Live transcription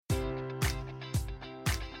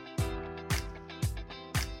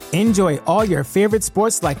Enjoy all your favorite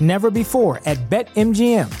sports like never before at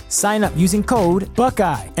BetMGM. Sign up using code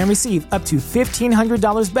Buckeye and receive up to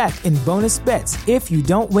 $1,500 back in bonus bets if you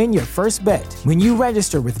don't win your first bet. When you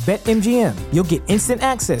register with BetMGM, you'll get instant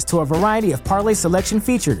access to a variety of parlay selection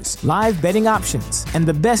features, live betting options, and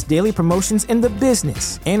the best daily promotions in the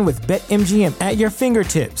business. And with BetMGM at your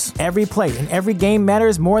fingertips, every play and every game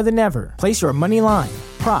matters more than ever. Place your money line,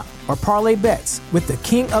 prop, or parlay bets with the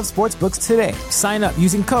king of sportsbooks today. Sign up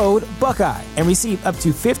using code Buckeye and receive up to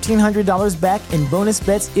 $1,500 back in bonus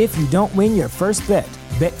bets if you don't win your first bet.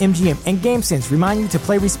 BetMGM and GameSense remind you to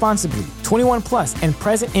play responsibly. 21 plus and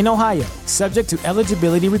present in Ohio, subject to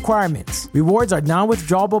eligibility requirements. Rewards are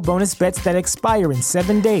non-withdrawable bonus bets that expire in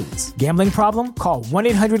 7 days. Gambling problem? Call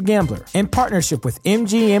 1-800-GAMBLER. In partnership with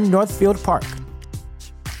MGM Northfield Park.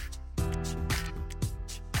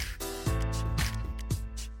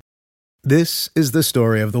 This is the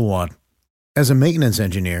story of the one. As a maintenance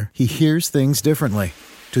engineer, he hears things differently.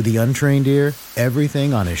 To the untrained ear,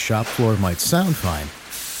 everything on his shop floor might sound fine,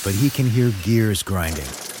 but he can hear gears grinding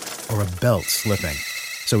or a belt slipping.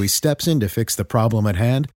 So he steps in to fix the problem at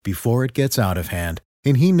hand before it gets out of hand.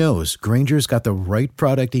 And he knows Grainger's got the right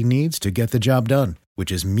product he needs to get the job done,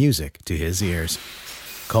 which is music to his ears.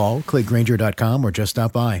 Call, click Grainger.com, or just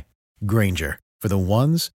stop by. Grainger, for the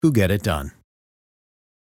ones who get it done.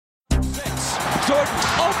 Jordan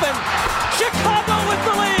open. Chicago with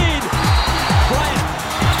the lead. Bryant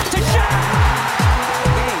to Shaq.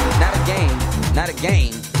 Not a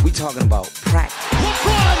game. We talking about practice.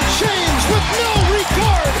 LeBron James with no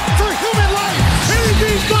regard for human life.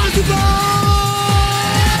 Anything's possible.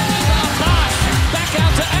 Back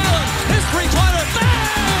out to Allen. His three-pointer. Bang!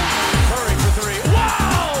 Curry for three.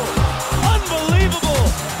 Wow! Unbelievable.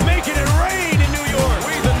 Making it rain in New York.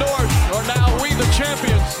 We the North are now we the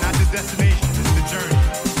champions. Not the destination, it's the journey.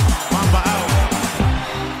 Mamba out.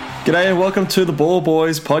 G'day and welcome to the Ball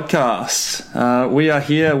Boys podcast. We are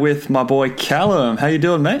here with my boy Callum. How you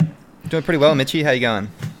doing, mate? Doing pretty well, Mitchie. How you going?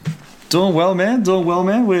 Doing well, man.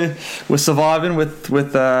 We're surviving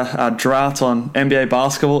with our drought on NBA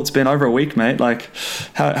basketball. It's been over a week, mate. Like,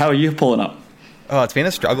 how are you pulling up? Oh, it's been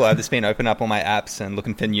a struggle. I've just been opening up all my apps and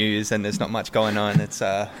looking for news, and there's not much going on. It's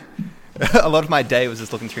a lot of my day was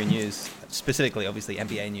just looking through news, specifically, obviously,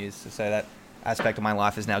 NBA news. So that aspect of my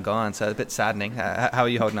life is now gone. So it's a bit saddening. How are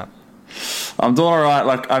you holding up? I'm doing all right.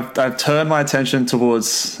 Like I've turned my attention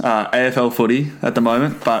towards AFL footy at the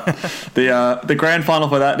moment, but the grand final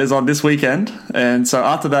for that is on this weekend, and so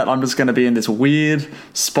after that, I'm just going to be in this weird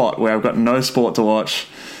spot where I've got no sport to watch,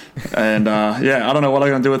 and I don't know what I'm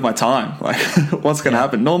going to do with my time. Like, what's going to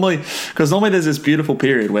happen? Normally there's this beautiful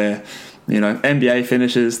period where, you know, NBA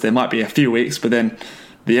finishes. There might be a few weeks, but then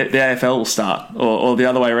the AFL will start, or the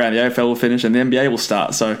other way around. The AFL will finish and the NBA will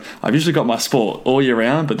start. So I've usually got my sport all year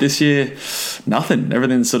round, but this year, nothing.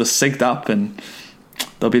 Everything's sort of synced up, and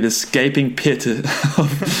there'll be this gaping pit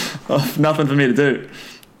of nothing for me to do.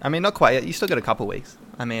 I mean, not quite yet. You still got a couple of weeks.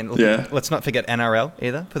 I mean, let's not forget NRL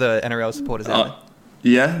either, for the NRL supporters out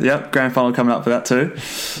there. Yeah, grand final coming up for that too.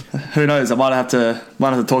 Who knows? I might have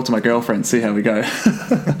to talk to my girlfriend, see how we go.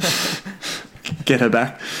 Get her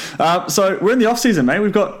back. So we're in the off-season, mate.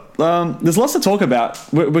 We've got there's lots to talk about.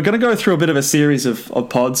 We're going to go through a bit of a series of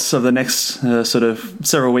pods over the next sort of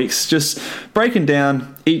several weeks, just breaking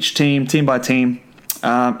down each team by team.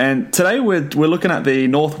 And today we're looking at the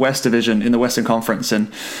Northwest Division in the Western Conference, and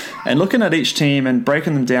looking at each team and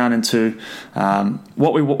breaking them down into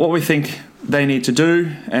what we think they need to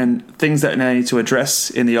do and things that they need to address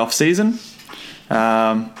in the off-season.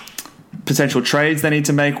 Potential trades they need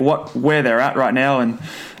to make, where they're at right now, and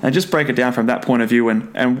just break it down from that point of view.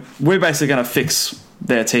 And we're basically going to fix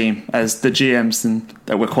their team as the GMs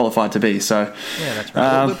that we're qualified to be. So yeah, that's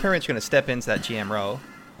right. We're pretty much going to step into that GM role,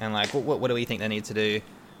 and like, what do we think they need to do?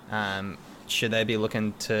 Should they be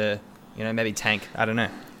looking to, maybe tank? I don't know.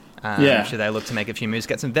 Should they look to make a few moves,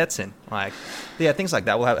 get some vets in? Things like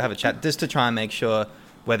that. We'll have a chat just to try and make sure,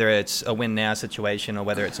 whether it's a win now situation or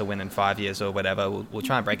whether it's a win in 5 years or whatever, we'll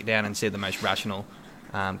try and break it down and see the most rational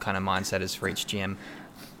kind of mindset is for each GM.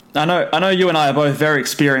 I know you and I are both very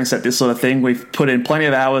experienced at this sort of thing. We've put in plenty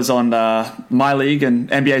of hours on My League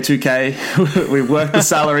and NBA 2K. We've worked the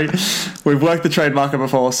salary. We've worked the trade market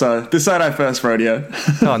before, so this ain't our first rodeo.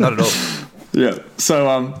 No, not at all. Yeah.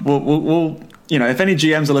 So we'll if any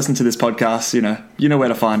GMs are listening to this podcast, you know where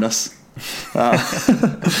to find us.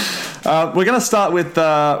 We're going to start with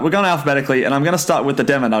we're going alphabetically, and I'm going to start with the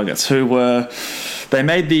Denver Nuggets, they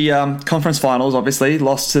made the conference finals. Obviously,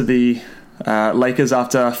 lost to the Lakers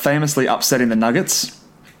after famously upsetting the Nuggets.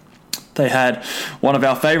 They had one of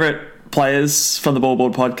our favorite players from the Ball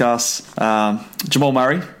Board podcast, Jamal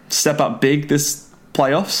Murray, step up big this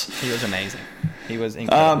playoffs. He was amazing. He was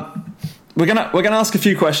incredible. We're gonna ask a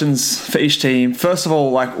few questions for each team. First of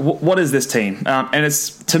all, like, what is this team? And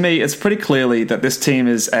to me, it's pretty clearly that this team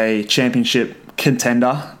is a championship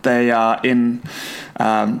contender. They are in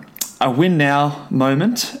a win now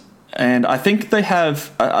moment, and I think they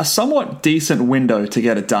have a somewhat decent window to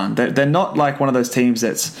get it done. They're not like one of those teams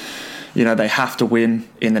that's, they have to win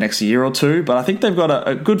in the next year or two, but I think they've got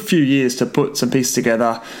a good few years to put some pieces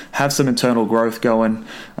together, have some internal growth going.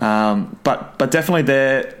 But definitely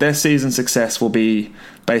their season success will be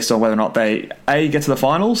based on whether or not they, A, get to the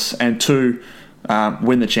finals, and 2,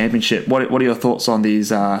 win the championship. What are your thoughts on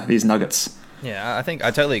these Nuggets? Yeah, I think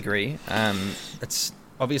I totally agree. It's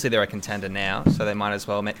obviously they're a contender now, so they might as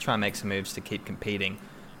well try and make some moves to keep competing.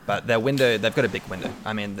 But their window, they've got a big window.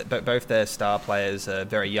 I mean, both their star players are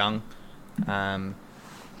very young.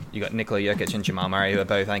 You got Nikola Jokic and Jamal Murray, who are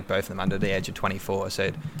both of them under the age of 24.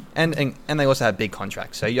 So, and they also have big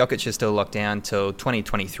contracts. So Jokic is still locked down till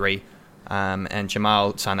 2023, and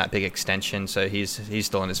Jamal signed that big extension. So he's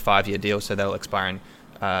still on his 5-year deal. So they'll expire in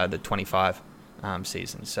the 25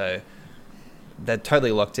 season. So they're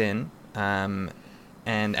totally locked in, and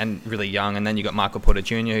really young. And then you got Michael Porter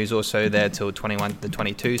Jr., who's also there till the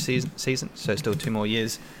 22 season. So still 2 more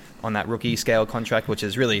years on that rookie scale contract, which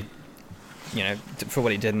is really, for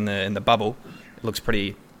what he did in the bubble, it looks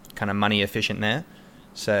pretty kind of money efficient there.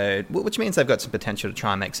 So, which means they've got some potential to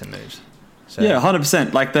try and make some moves. So, yeah,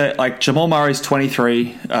 100%. Like Jamal Murray's 23.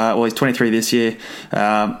 He's 23 this year.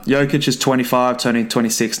 Jokic is 25, turning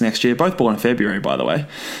 26 next year. Both born in February, by the way.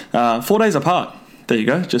 4 days apart. There you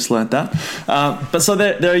go. Just learnt that. But so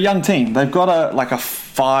they're a young team. They've got a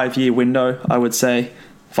 5-year window, I would say,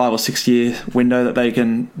 5 or 6 year window that they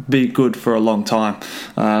can be good for a long time.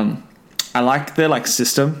 I like their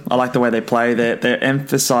system. I like the way they play. They're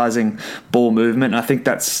emphasizing ball movement. I think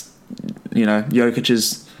that's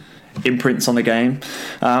Jokic's imprints on the game.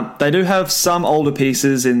 They do have some older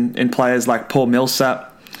pieces in players like Paul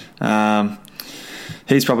Millsap.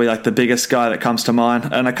 He's probably the biggest guy that comes to mind,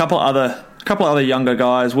 and a couple other younger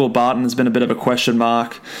guys. Will Barton has been a bit of a question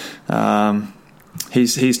mark.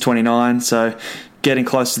 He's 29, so getting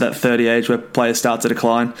close to that 30 age where players start to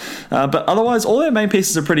decline. But otherwise, all their main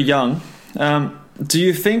pieces are pretty young. Do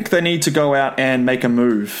you think they need to go out and make a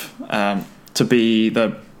move to be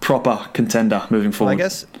the proper contender moving forward? Well, I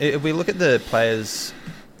guess if we look at the players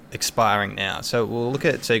expiring now, so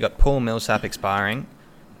you got Paul Millsap expiring,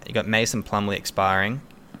 you got Mason Plumlee expiring,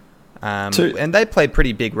 and they played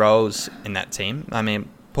pretty big roles in that team. I mean,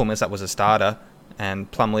 Paul Millsap was a starter, and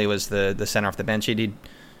Plumlee was the center off the bench.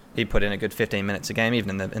 He put in a good 15 minutes a game,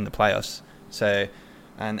 even in the playoffs. So.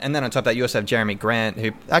 And then on top of that, you also have Jeremy Grant,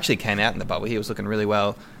 who actually came out in the bubble. He was looking really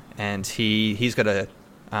well, and he's got a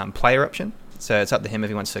player option. So it's up to him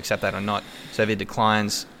if he wants to accept that or not. So if he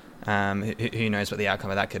declines, who knows what the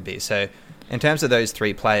outcome of that could be. So in terms of those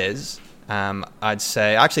 3 players, I'd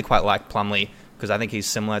say I actually quite like Plumlee because I think he's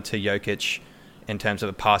similar to Jokic in terms of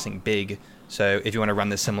a passing big. So if you want to run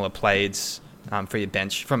the similar plays for your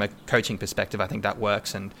bench, from a coaching perspective, I think that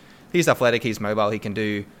works. And he's athletic, he's mobile, he can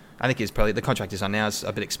do... I think he's probably, the contract he's on now is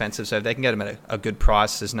a bit expensive, so if they can get him at a good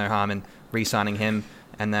price, there's no harm in re-signing him.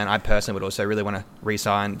 And then I personally would also really want to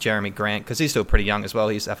re-sign Jeremy Grant because he's still pretty young as well.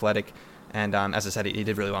 He's athletic, and as I said, he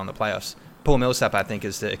did really well in the playoffs. Paul Millsap, I think,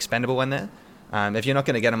 is the expendable one there. If you're not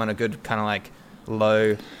going to get him on a good kind of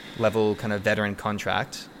low-level kind of veteran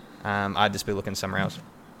contract, I'd just be looking somewhere else.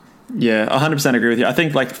 Yeah, 100% agree with you. I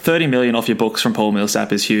think $30 million off your books from Paul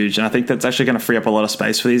Millsap is huge, and I think that's actually going to free up a lot of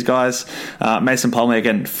space for these guys. Mason Plumlee,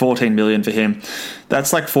 again, $14 million for him.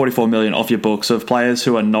 That's $44 million off your books of players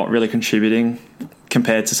who are not really contributing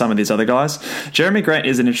compared to some of these other guys. Jeremy Grant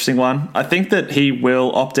is an interesting one. I think that he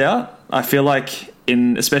will opt out. I feel like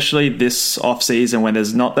especially this offseason when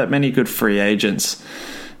there's not that many good free agents,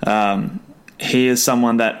 he is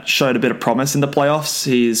someone that showed a bit of promise in the playoffs.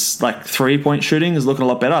 His 3-point shooting is looking a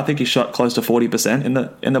lot better. I think he shot close to 40%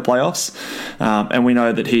 in the playoffs, and we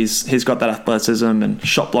know that he's got that athleticism and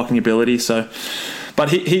shot blocking ability. So,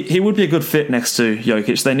 but he would be a good fit next to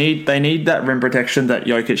Jokic. They need that rim protection that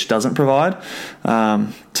Jokic doesn't provide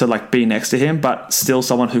to be next to him, but still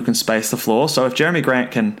someone who can space the floor. So if Jeremy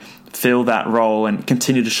Grant can fill that role and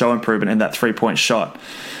continue to show improvement in that 3-point shot,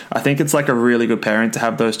 I think it's a really good pairing to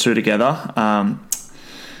have those two together. And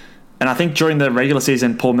I think during the regular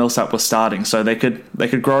season, Paul Millsap was starting, so they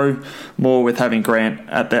could grow more with having Grant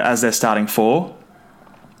as their starting 4.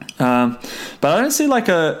 But I don't see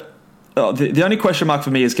the only question mark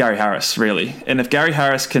for me is Gary Harris, really. And if Gary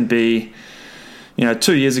Harris can be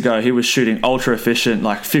 2 years ago, he was shooting ultra efficient,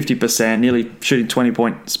 like 50%, nearly shooting 20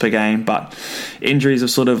 points per game, but injuries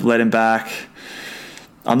have sort of led him back.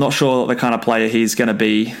 I'm not sure the kind of player he's going to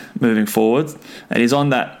be moving forward. And he's on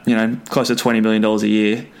that, close to $20 million a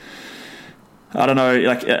year. I don't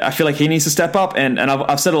know, I feel like he needs to step up. And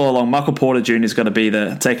I've said it all along, Michael Porter Jr. is going to be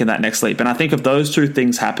taking that next leap. And I think if those two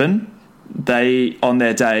things happen, they, on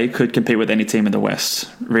their day, could compete with any team in the West,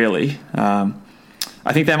 really.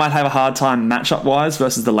 I think they might have a hard time matchup-wise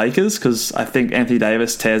versus the Lakers because I think Anthony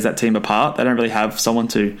Davis tears that team apart. They don't really have someone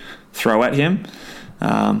to throw at him.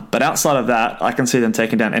 But outside of that, I can see them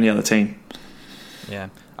taking down any other team. Yeah,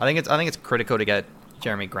 I think it's critical to get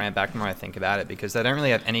Jeremy Grant back the more I think about it because they don't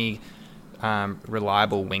really have any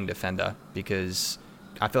reliable wing defender because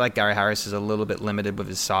I feel like Gary Harris is a little bit limited with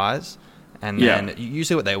his size. And then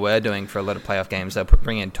usually what they were doing for a lot of playoff games, they'll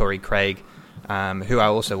bring in Torrey Craig, who I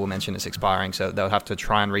also will mention is expiring, so they'll have to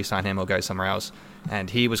try and re-sign him or go somewhere else. And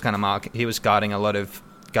he was he was guarding a lot of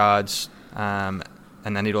guards, and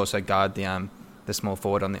then he'd also guard the small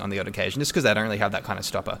forward on the odd occasion, just because they don't really have that kind of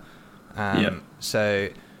stopper. So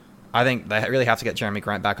I think they really have to get Jeremy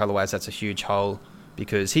Grant back, otherwise that's a huge hole,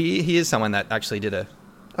 because he is someone that actually did a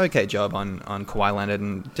okay job on Kawhi Leonard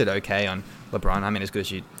and did okay on LeBron. I mean, as good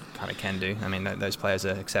as you kind of can do. I mean, those players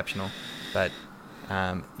are exceptional. But,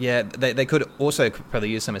 they could also probably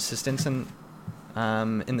use some assistance in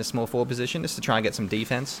the small forward position just to try and get some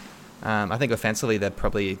defense. I think offensively they're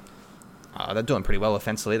probably... they're doing pretty well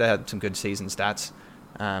offensively. They had some good season stats.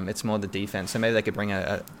 It's more the defense. So maybe they could bring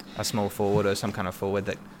a small forward or some kind of forward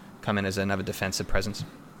that come in as another defensive presence.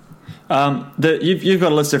 You've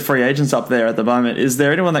got a list of free agents up there at the moment. Is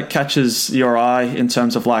there anyone that catches your eye in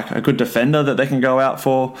terms of like a good defender that they can go out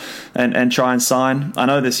for and try and sign? I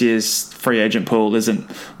know this year's free agent pool isn't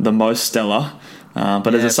the most stellar,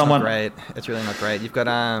 but is there someone? Not great. It's really not great. You've got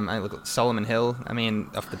look at Solomon Hill. I mean,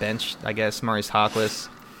 off the bench, I guess. Maurice Harkless.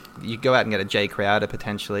 You go out and get a Jay Crowder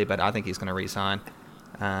potentially, but I think he's going to re-sign.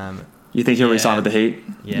 You think he'll re-sign with the Heat?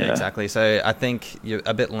 Yeah, exactly. So I think you're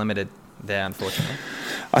a bit limited there, unfortunately.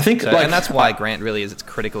 I think, and that's why Grant really is. It's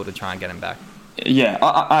critical to try and get him back. Yeah,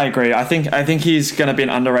 I agree. I think he's going to be an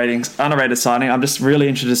underrated signing. I'm just really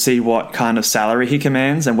interested to see what kind of salary he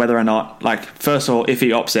commands and whether or not, like, first of all, if he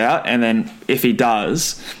opts out, and then if he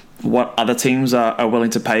does, what other teams are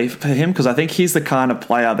willing to pay for him, because I think he's the kind of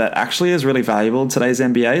player that actually is really valuable in today's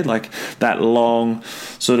NBA, like that long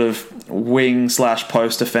sort of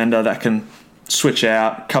wing/post defender that can switch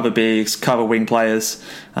out, cover bigs, cover wing players.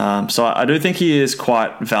 So I do think he is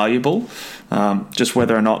quite valuable, just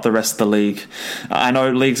whether or not the rest of the league. I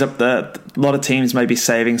know leagues up there, a lot of teams may be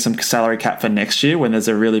saving some salary cap for next year when there's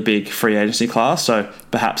a really big free agency class, so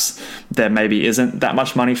perhaps there maybe isn't that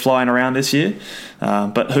much money flying around this year,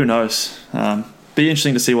 but who knows. Be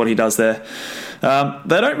interesting to see what he does there.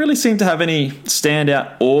 They don't really seem to have any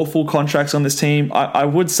standout awful contracts on this team. I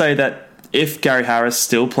would say that if Gary Harris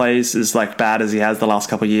still plays as like bad as he has the last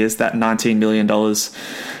couple of years, that $19 million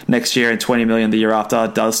next year and $20 million the year after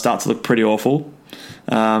does start to look pretty awful.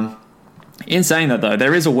 In saying that, though,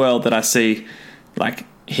 there is a world that I see like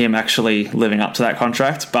him actually living up to that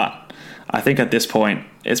contract, but I think at this point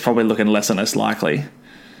it's probably looking less and less likely.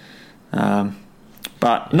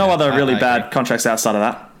 But no other really bad contracts outside of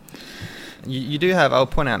that. You do have, I'll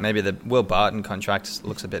point out maybe the Will Barton contract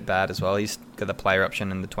looks a bit bad as well. He's got the player option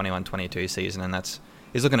in the 21-22 season, and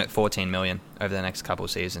he's looking at $14 million over the next couple of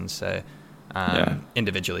seasons. So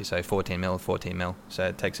individually, so $14 mil. So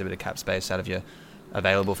it takes a bit of cap space out of your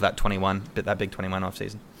available for that big 21 off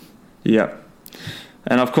season. Yeah.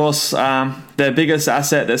 And of course, their biggest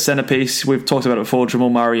asset, their centerpiece, we've talked about it before, Jamal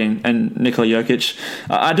Murray and Nikola Jokic.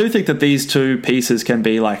 I do think that these two pieces can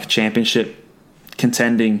be like championship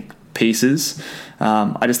contending pieces.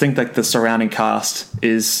 I just think that the surrounding cast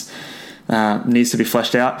needs to be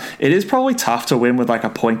fleshed out. It is probably tough to win with like a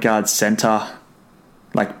point guard center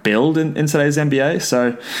like build in today's NBA.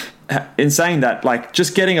 So in saying that, like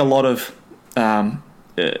just getting a lot of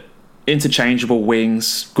interchangeable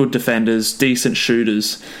wings, good defenders, decent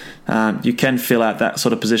shooters, you can fill out that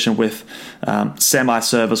sort of position with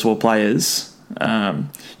semi-serviceable players.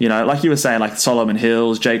 Like you were saying, like Solomon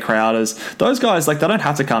Hills, Jay Crowders, those guys, like they don't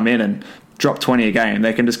have to come in and drop 20 a game.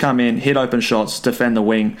 They can just come in, hit open shots, defend the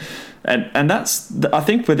wing. And that's, I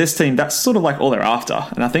think with this team, that's sort of like all they're after.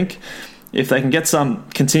 And I think if they can get some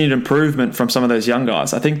continued improvement from some of those young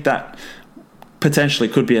guys, I think that potentially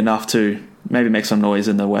could be enough to maybe make some noise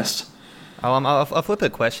in the West. I'll flip a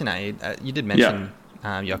question at you. You did mention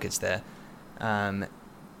Jokic there.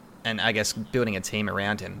 And I guess building a team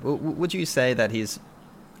around him. Would you say that he's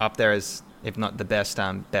up there as, if not the best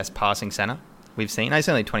passing center? we've seen. He's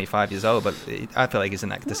only 25 years old, but I feel like he's in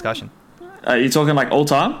that discussion. Are you talking like all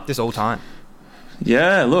time? Just all time.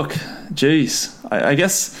 Yeah, look, geez. I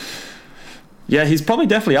guess, yeah, he's probably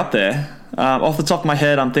definitely up there. Off the top of my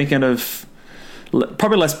head, I'm thinking of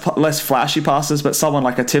probably less flashy passes, but someone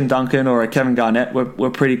like a Tim Duncan or a Kevin Garnett were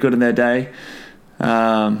pretty good in their day.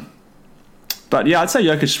 But yeah, I'd say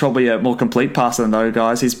Jokic is probably a more complete passer than those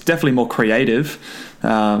guys. He's definitely more creative.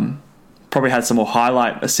 Probably had some more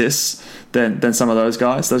highlight assists than some of those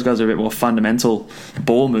guys. Those guys are a bit more fundamental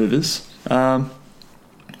ball movers.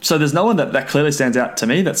 So there's no one that clearly stands out to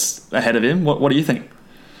me that's ahead of him. What do you think?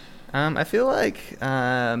 I feel like,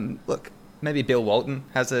 look, maybe Bill Walton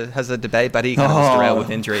has a debate, but he kind of was derailed with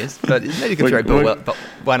injuries. But maybe you could throw Bill. But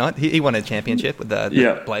why not? He won a championship with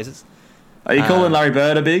the Blazers. Are you calling Larry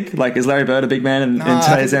Bird a big? Like, is Larry Bird a big man in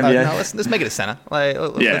today's NBA? No, let's make it a center.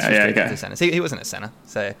 Let's okay. Center. See, he wasn't a center,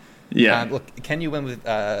 so yeah. Look, can you win with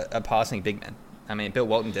a passing big man? I mean, Bill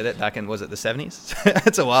Walton did it back in, was it the 70s?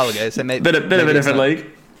 That's a while ago. So maybe bit of a different league.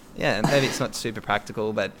 Yeah, maybe it's not super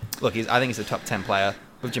practical, but look, I think he's a top 10 player.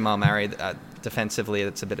 With Jamal Murray, defensively,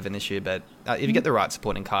 it's a bit of an issue, but if you get the right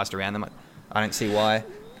supporting cast around them, I don't see why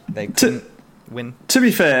they couldn't win. To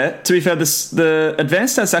be fair, the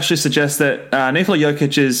advanced stats actually suggest that Nikola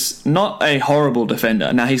Jokic is not a horrible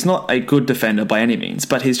defender. Now, he's not a good defender by any means,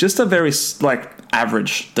 but he's just a very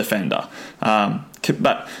average defender.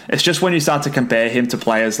 But it's just when you start to compare him to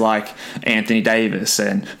players like Anthony Davis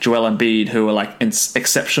and Joel Embiid, who are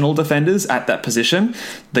exceptional defenders at that position,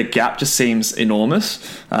 the gap just seems enormous.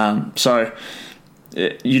 So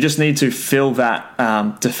you just need to fill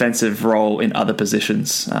that defensive role in other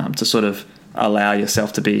positions to sort of allow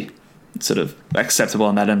yourself to be sort of acceptable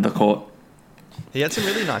on that end of the court. He had some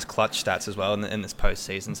really nice clutch stats as well in this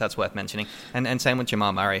postseason, so that's worth mentioning. And same with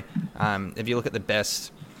Jamal Murray. If you look at the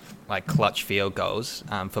best clutch field goals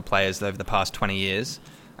for players over the past 20 years,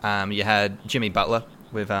 you had Jimmy Butler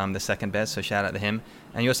with the second best, so shout out to him.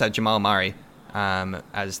 And you also had Jamal Murray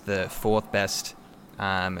as the fourth best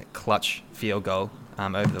clutch field goal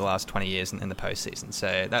over the last 20 years in the postseason.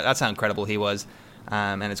 So that's how incredible he was.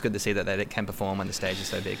 And it's good to see that they can perform when the stage is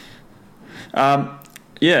so big.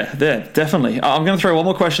 Yeah, definitely. I'm going to throw one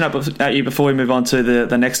more question up at you before we move on to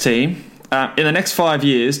the next team. In the next 5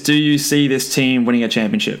 years, do you see this team winning a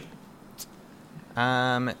championship?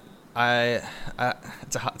 It's a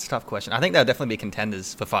tough question. I think they'll definitely be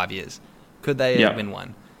contenders for 5 years. Could they win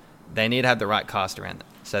one? They need to have the right cast around them.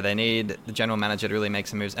 So they need the general manager to really make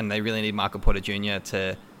some moves, and they really need Michael Porter Jr.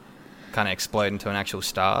 to kind of explode into an actual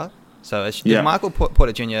star. So if Michael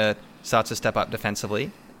Porter Jr. starts to step up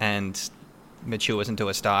defensively and matures into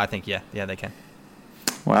a star, I think they can.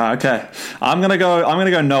 Wow. Okay. I'm gonna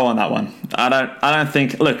go no on that one. I don't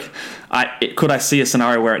think. Look, could I see a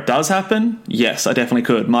scenario where it does happen? Yes, I definitely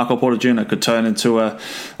could. Michael Porter Jr. could turn into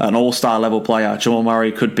an all-star level player. Jamal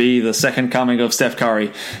Murray could be the second coming of Steph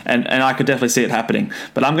Curry, and I could definitely see it happening.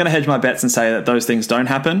 But I'm going to hedge my bets and say that those things don't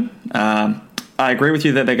happen. I agree with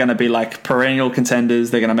you that they're going to be perennial contenders.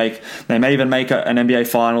 They may even make an NBA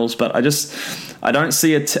Finals, but I don't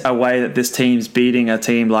see a way that this team's beating a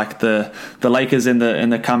team like the Lakers in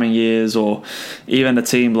the coming years, or even a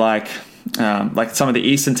team like some of the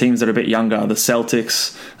Eastern teams that are a bit younger, the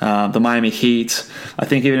Celtics, the Miami Heat. I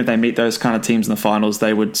think even if they meet those kind of teams in the finals,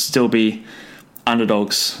 they would still be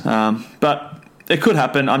underdogs. But it could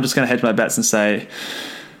happen. I'm just going to hedge my bets and say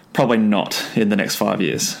probably not in the next 5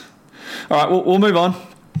 years. All right, we'll move on.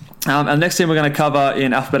 And next team we're going to cover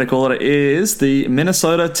in alphabetical order is the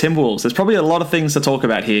Minnesota Timberwolves. There's probably a lot of things to talk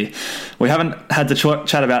about here. We haven't had to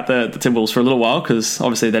chat about the Timberwolves for a little while because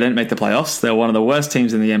obviously they didn't make the playoffs. They're one of the worst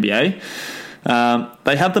teams in the NBA.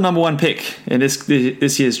 They have the number one pick in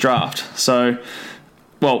this year's draft. So,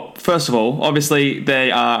 well, first of all, obviously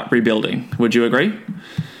they are rebuilding. Would you agree?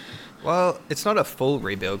 Well, it's not a full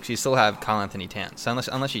rebuild because you still have Karl Anthony Towns. So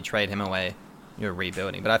unless you trade him away, you're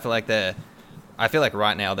rebuilding. But I feel like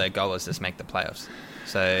right now their goal is just make the playoffs.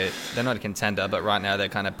 So they're not a contender, but right now they're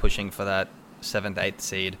kind of pushing for that 7th, 8th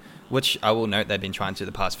seed, which I will note they've been trying to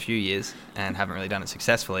the past few years and haven't really done it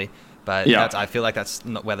successfully. But I feel like that's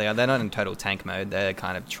not where they are. They're not in total tank mode. They're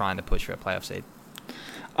kind of trying to push for a playoff seed.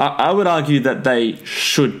 I would argue that they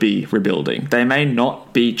should be rebuilding. They may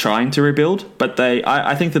not be trying to rebuild, but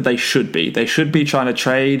I think that they should be. They should be trying to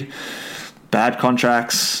trade bad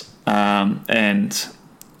contracts and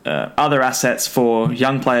other assets for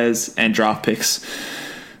young players and draft picks.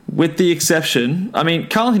 With the exception, I mean,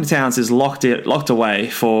 Karl Anthony Towns is locked away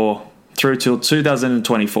through till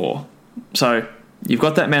 2024. So you've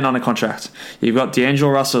got that man under contract. You've got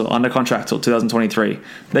D'Angelo Russell under contract till 2023.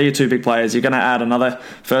 They're your two big players. You're going to add another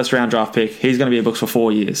first-round draft pick. He's going to be in books for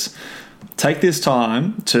 4 years. take this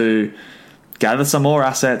time to gather some more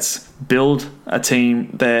assets, build a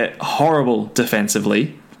team. They're horrible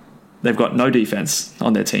defensively. They've got no defense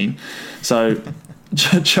on their team. So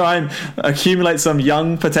try and accumulate some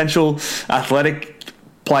young, potential athletic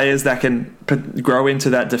players that can grow into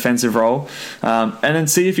that defensive role, and then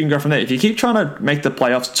see if you can go from there. If you keep trying to make the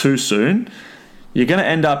playoffs too soon, you're going to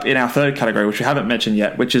end up in our third category, which we haven't mentioned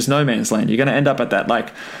yet, which is no man's land. You're going to end up at that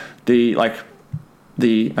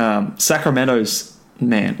the Sacramento's.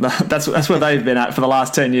 Man, that's where they've been at for the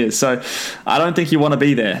last 10 years. So I don't think you want to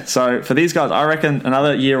be there. So for these guys, I reckon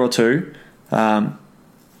another year or two,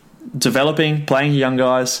 developing, playing young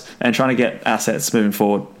guys, and trying to get assets moving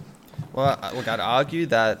forward. Well, look, I'd argue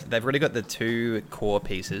that they've already got the two core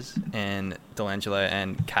pieces in Delangelo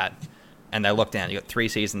and Cat, and they're locked down. You've got 3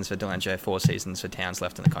 seasons for Delangelo, 4 seasons for Towns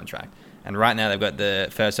left in the contract. And right now they've got the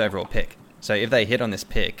first overall pick. So if they hit on this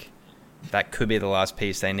pick, that could be the last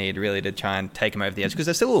piece they need really to try and take them over the edge, because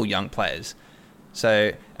they're still all young players.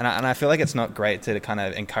 So, and I feel like it's not great to kind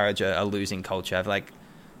of encourage a losing culture. I feel like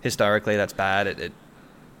historically that's bad. It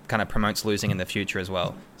kind of promotes losing in the future as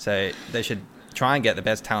well. So they should try and get the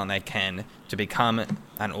best talent they can to become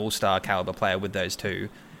an all-star caliber player with those two,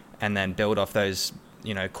 and then build off those,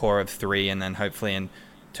 core of 3, and then hopefully in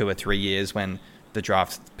 2 or 3 years when the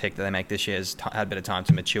draft pick that they make this year has had a bit of time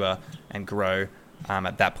to mature and grow,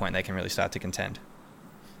 at that point they can really start to contend.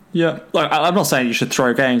 Yeah, like I'm not saying you should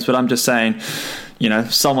throw games, but I'm just saying,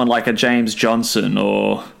 someone like a James Johnson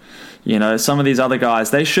or, some of these other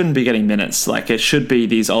guys, they shouldn't be getting minutes. Like it should be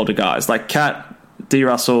these older guys like Cat, D.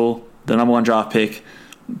 Russell, the number 1 draft pick.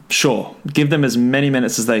 Sure, give them as many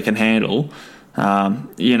minutes as they can handle.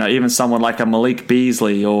 Even someone like a Malik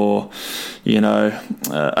Beasley or,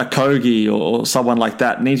 a Kogi or someone like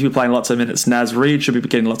that needs to be playing lots of minutes. Naz Reid should be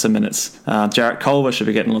getting lots of minutes. Jarrett Culver should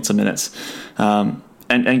be getting lots of minutes. And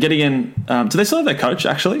getting in... do they still have their coach,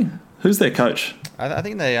 actually? Who's their coach? I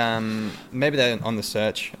think they... maybe they're on the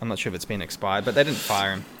search. I'm not sure if it's been expired, but they didn't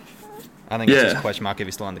fire him. I think it's just a question mark if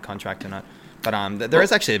he's still under contract or not. But there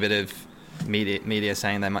is actually a bit of media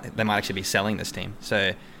saying they might actually be selling this team.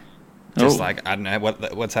 So... I don't know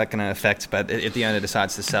what's that going to affect, but if the owner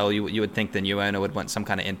decides to sell, you would think the new owner would want some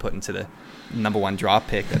kind of input into the number 1 draft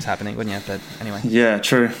pick that's happening, wouldn't you? But anyway. Yeah,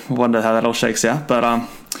 true. I wonder how that all shakes out. But I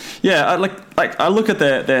look at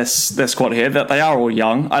their squad here, that they are all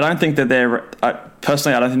young. I don't think that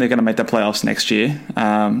personally, I don't think they're going to make the playoffs next year.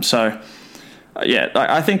 I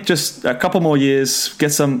think just a couple more years,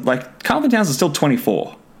 get some, Carlton Towns is still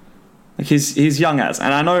 24. He's young as,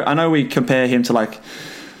 and I know we compare him to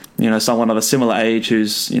someone of a similar age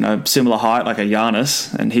who's, similar height, like a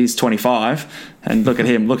Giannis, and he's 25, and look at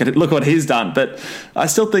him, look what he's done. But I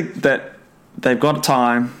still think that they've got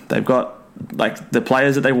time. They've got, the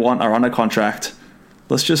players that they want are under contract.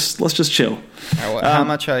 Let's just chill. How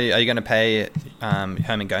much are you going to pay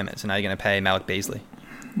Herman Gomez, and are you going to pay Malik Beasley?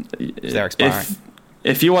 Is they're expiring?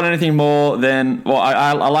 If you want anything more, then... Well,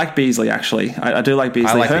 I like Beasley, actually. I do like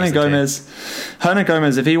Beasley. Hernan Gomez,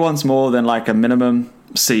 if he wants more than, a minimum...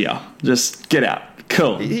 See ya. Just get out.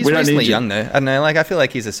 Cool. He's recently young, though. I don't know. I feel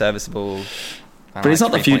like he's a serviceable... But he's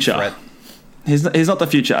not the future. He's not the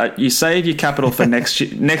future. You save your capital for next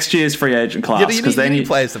year's free agent class. Yeah, but you need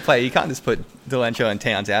players to play. You can't just put Delangelo and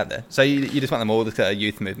Towns out there. So you just want them all to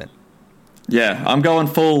youth movement. Yeah, I'm going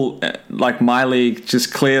full, my league,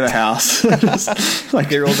 just clear the house.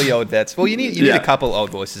 They're all the old vets. Well, you need a couple old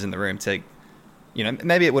voices in the room to...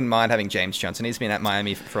 maybe it wouldn't mind having James Johnson. He's been at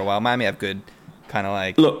Miami for a while. Miami have good... kind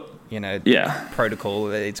of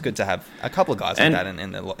protocol. It's good to have a couple of guys like that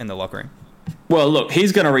in the locker room. Well, look,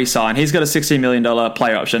 he's going to re-sign. He's got a $16 million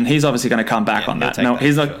player option. He's obviously going to come back on that. No,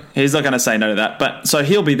 he's not going to say no to that. But so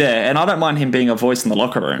he'll be there, and I don't mind him being a voice in the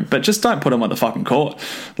locker room. But just don't put him on the fucking court.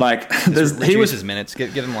 He was his minutes.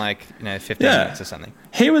 Give him 15 minutes or something.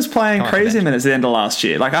 He was playing crazy minutes at the end of last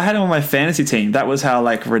year. I had him on my fantasy team. That was how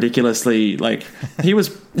ridiculously he was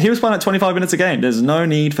playing at 25 minutes a game. There's no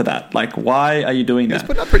need for that. Why are you doing that? He was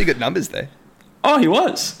putting up pretty good numbers there. Oh, he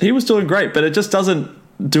was. He was doing great, but it just doesn't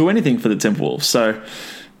do anything for the Timberwolves. So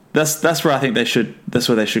that's where I think they should. That's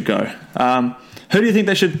where they should go. Who do you think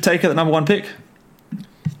they should take at the number 1 pick?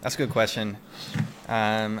 That's a good question.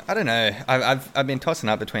 I don't know. I've been tossing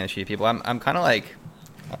up between a few people. I'm kind of I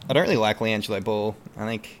don't really like LiAngelo Ball. I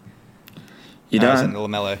think you don't.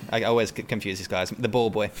 LaMelo. I always confuse these guys. The Ball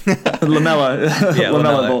boy. LaMelo. Yeah,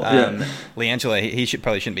 LaMelo Ball. Yeah. LiAngelo. He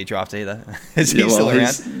probably shouldn't be drafted either. Is he still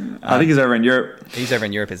around? I think he's over in Europe. He's over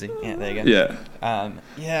in Europe, is he? Yeah, there you go.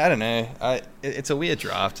 Yeah. I don't know. It's a weird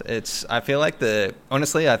draft. I feel like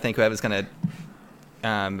honestly, I think whoever's going to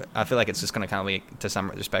I feel like it's just going to kind of be, to some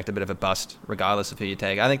respect, a bit of a bust, regardless of who you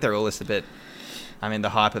take. I think they're all just a bit. I mean, the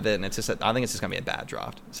hype of it, and I think it's just going to be a bad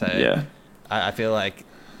draft. So yeah, I feel like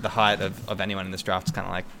the height of anyone in this draft is kind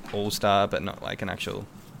of like all-star, but not like an actual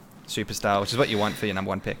superstar, which is what you want for your number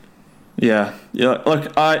one pick. Yeah.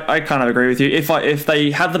 Look, I kind of agree with you. If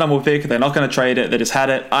they had the number one pick, they're not going to trade it. They just had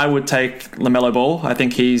it. I would take LaMelo Ball. I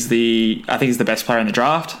think he's the best player in the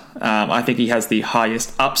draft. I think he has the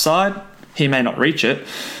highest upside. He may not reach it.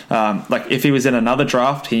 Like if he was in another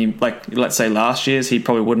draft, let's say last year's, he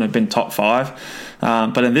probably wouldn't have been top 5.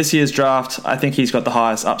 But in this year's draft, I think he's got the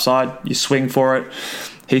highest upside. You swing for it.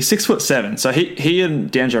 He's 6'7", so he and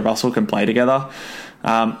D'Angelo Russell can play together.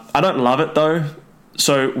 I don't love it though.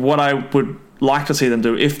 So what I would like to see them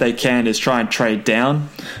do, if they can, is try and trade down,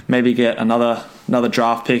 maybe get another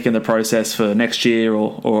draft pick in the process for next year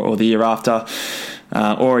or the year after,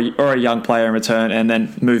 or a young player in return, and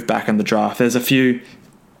then move back in the draft. There's a few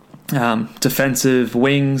defensive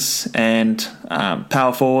wings and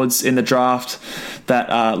power forwards in the draft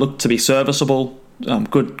that look to be serviceable,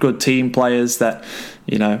 good team players that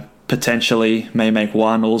potentially may make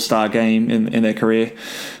one all-star game in their career.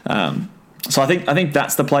 So I think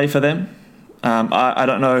that's the play for them. I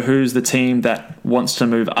don't know who's the team that wants to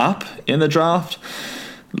move up in the draft.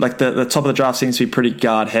 Like the top of the draft seems to be pretty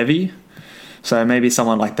guard heavy. So maybe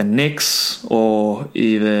someone like the Knicks or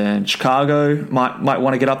even Chicago might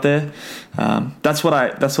want to get up there. That's what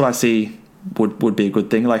I see would be a good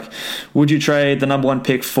thing. Like, would you trade the number one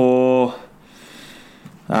pick for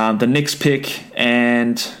the Knicks pick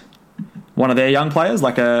and one of their young players,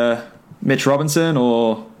 like a Mitch Robinson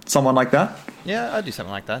or someone like that? Yeah, I'd do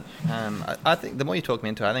something like that. I think the more you talk me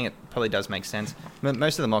into it, I think it probably does make sense.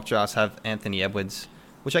 Most of the mock drafts have Anthony Edwards,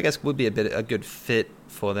 which I guess would be a good fit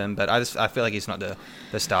for them, but I feel like he's not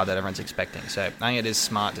the star that everyone's expecting. So I think it is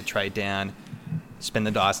smart to trade down, spin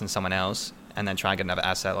the dice on someone else, and then try and get another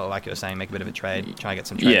asset, or like you were saying, make a bit of a trade, try and get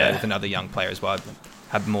some trade value with another young player as well,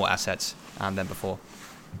 have more assets than before.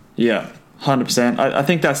 Yeah. 100%. I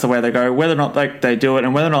think that's the way they go, whether or not they do it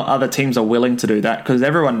and whether or not other teams are willing to do that, because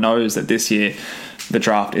everyone knows that this year the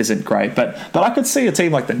draft isn't great. But I could see a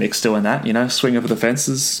team like the Knicks doing that, swing over the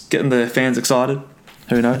fences, getting the fans excited.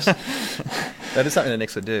 Who knows? That is something the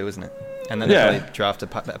Knicks would do, isn't it? And then they probably draft a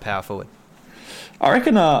power forward. I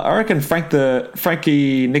reckon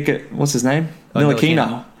Frankie what's his name?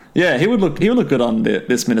 Ntilikina. Yeah, he would look good on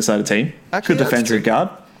this Minnesota team. Actually, good defensive guard.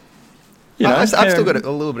 I've still got a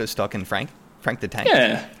little bit of stock in Frank the Tank.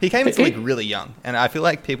 Yeah. He came into the league really young, and I feel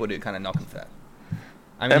like people do kind of knock him for that.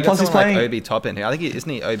 I mean, and plus he's playing like Obi Toppin, who I think isn't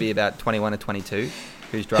he Obi about 21 or 22,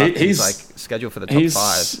 who's drafted. He's like scheduled for the top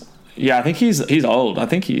 5. Yeah, I think he's old. I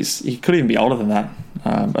think he could even be older than that.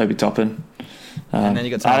 Obi Toppin. And then you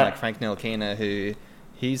got someone like Frank Ntilikina, who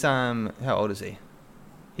he's how old is he?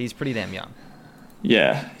 He's pretty damn young.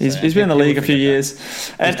 Yeah, he's been in the league a few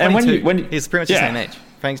years, and when he's pretty much the same age.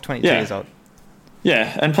 Frank's 22 years old.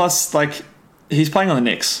 Yeah, and plus, like, he's playing on the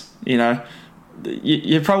Knicks.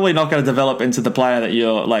 You're probably not going to develop into the player that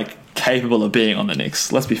you're like capable of being on the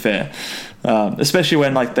Knicks. Let's be fair, especially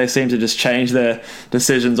when like they seem to just change their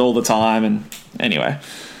decisions all the time. And anyway,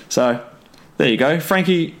 so there you go,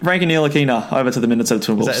 Frankie Ntilikina over to the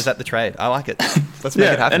Minnesota Timberwolves. Is that the trade? I like it. Let's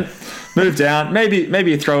make it happen. And move down.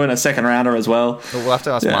 Maybe you throw in a second rounder as well. We'll have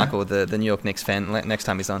to ask Michael, the New York Knicks fan, next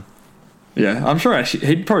time he's on. Yeah, I'm sure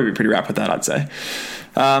he'd probably be pretty wrapped with that, I'd say.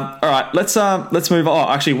 All right, let's move on. Oh,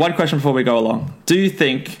 actually, one question before we go along. Do you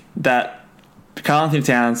think that Karl-Anthony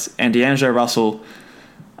Towns and D'Angelo Russell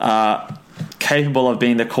are capable of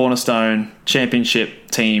being the cornerstone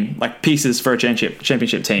championship team, like pieces for a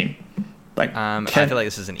championship team? Like, I feel like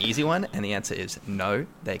this is an easy one, and the answer is no,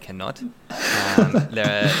 they cannot.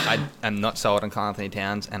 I am not sold on Karl-Anthony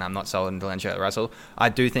Towns, and I'm not sold on D'Angelo Russell. I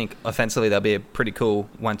do think offensively they'll be a pretty cool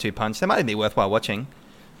 1-2 punch. They might even be worthwhile watching,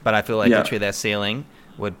 but I feel like literally their ceiling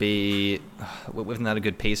would be, with another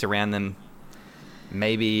good piece around them,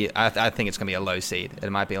 maybe, I think it's going to be a low seed. It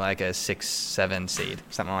might be like a 6-7 seed,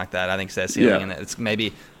 something like that. I think it's their ceiling, and it's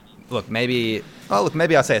maybe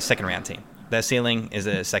I'll say a second round team. Their ceiling is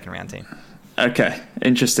a second round team. Okay,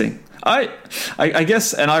 interesting. I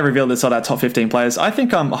guess, and I revealed this on our top 15 players, I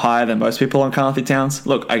think I'm higher than most people on Karl-Anthony Towns.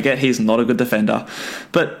 Look, I get he's not a good defender,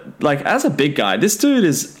 but like as a big guy, this dude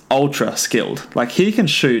is ultra skilled. Like he can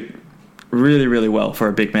shoot really, really well for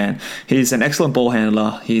a big man. He's an excellent ball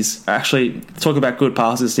handler. He's actually, talk about good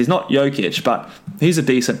passes, he's not Jokic, but he's a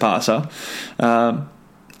decent passer.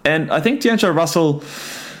 And I think D'Angelo Russell,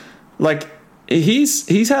 like,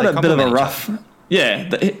 he's had a bit of a rough...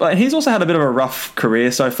 Yeah, he's also had a bit of a rough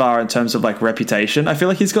career so far in terms of like reputation. I feel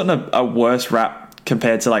like he's gotten a worse rap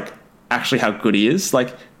compared to like actually how good he is.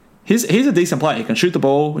 Like, he's a decent player. He can shoot the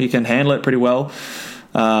ball. He can handle it pretty well.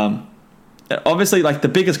 Obviously, like, the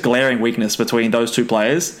biggest glaring weakness between those two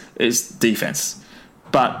players is defense.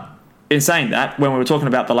 But in saying that, when we were talking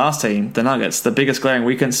about the last team, the Nuggets, the biggest glaring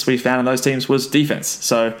weakness we found in those teams was defense.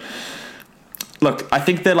 So, look, I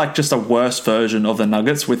think they're like just a worse version of the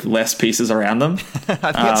Nuggets with less pieces around them. I think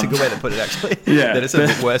that's a good way to put it, actually. Yeah. That it's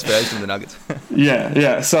a worse version of the Nuggets.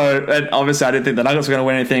 Yeah. So, and obviously, I didn't think the Nuggets were going to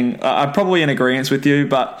win anything. I'm probably in agreement with you,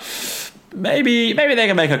 but maybe they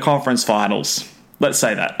can make a conference finals. Let's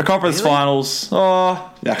say that. A conference finals.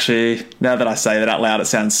 Oh, actually, now that I say that out loud, it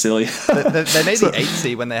sounds silly. They made the 8th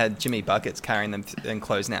seed when they had Jimmy Buckets carrying them and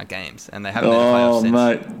closing out games, and they haven't been in the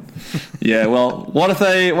playoffs since. Mate. Yeah, well, what if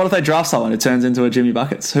they draft someone who turns into a Jimmy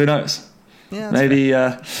Buckets? Who knows? Yeah, maybe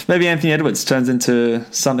Anthony Edwards turns into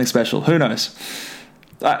something special. Who knows?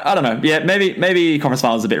 I don't know. Yeah, maybe conference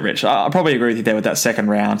finals is a bit rich. I probably agree with you there with that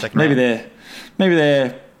second round. Maybe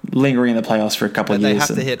they're lingering in the playoffs for a couple of years. They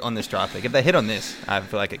have to hit on this draft pick. If they hit on this, I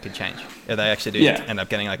feel like it could change. If they actually do end up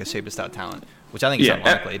getting like a superstar talent, which I think is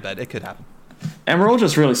unlikely, but it could happen. And we're all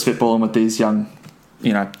just really spitballing with these young,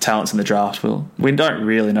 talents in the draft. We don't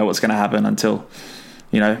really know what's going to happen until,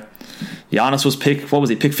 Giannis was pick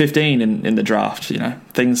 15 in the draft.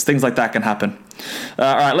 Things like that can happen.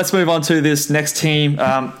 All right, let's move on to this next team.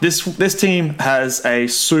 This team has a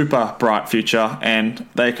super bright future, and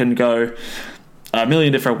they can go a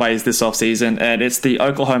million different ways this offseason, and it's the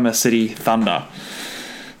Oklahoma City Thunder.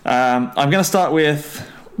 I'm going to start with,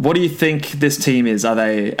 what do you think this team is? Are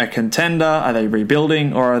they a contender? Are they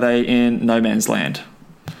rebuilding? Or are they in no man's land?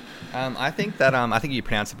 I think you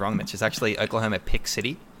pronounced it wrong, Mitch. It's actually Oklahoma Pick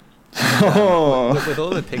City. With all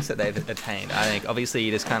the picks that they've attained, I think obviously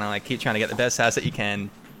you just kind of like keep trying to get the best house that you can,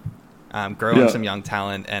 grow on some young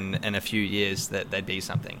talent, and in a few years that they'd be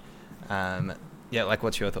something.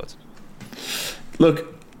 What's your thoughts? Look,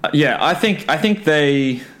 I think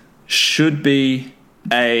they should be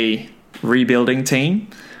a rebuilding team,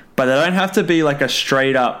 but they don't have to be like a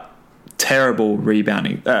straight up terrible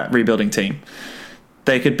rebuilding team.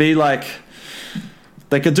 They could be like,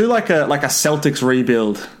 they could do like a Celtics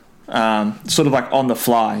rebuild, sort of like on the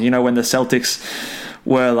fly. When the Celtics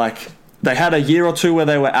were like, they had a year or two where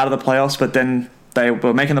they were out of the playoffs, but then they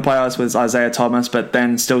were making the playoffs with Isaiah Thomas, but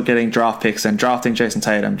then still getting draft picks and drafting Jason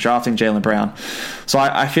Tatum, drafting Jaylen Brown. So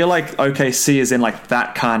I feel like OKC is in like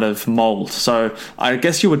that kind of mold. So I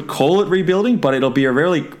guess you would call it rebuilding, but it'll be a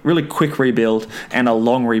really, really quick rebuild and a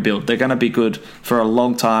long rebuild. They're going to be good for a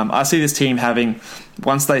long time. I see this team having,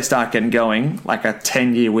 once they start getting going, like a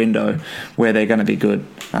 10-year window where they're going to be good.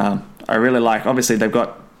 I really like, obviously they've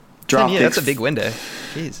got draft picks. That's a big window.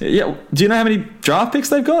 Jeez. Yeah. Do you know how many draft picks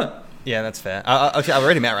they've got? Yeah, that's fair. Okay, I'll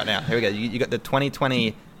read him out right now. Here we go. You got the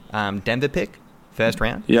 2020 Denver pick, first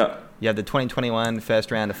round. Yeah. You have the 2021 first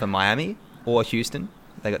rounder for Miami or Houston.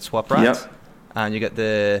 They got swap rights. Yep. You got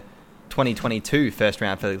the 2022 first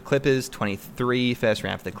round for the Clippers, 23 first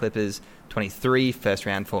round for the Clippers, 23 first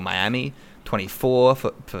round for Miami, 24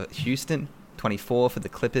 for Houston, 24 for the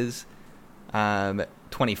Clippers,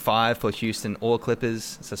 25 for Houston or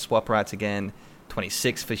Clippers. So swap rights again.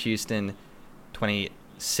 26 for Houston,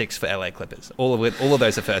 26 for LA Clippers. All of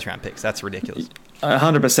those are first round picks. That's ridiculous.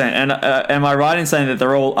 100%. And am I right in saying that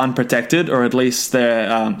they're all unprotected, or at least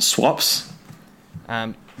they're swaps?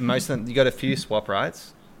 Most of them, you got a few swap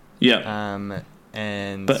rights. Yeah. But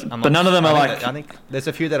none of them are like. I think there's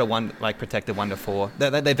a few that are protected 1 to 4.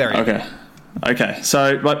 They vary. Okay.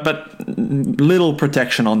 So, but little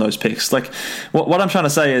protection on those picks. Like, what I'm trying to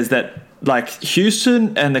say is that, like,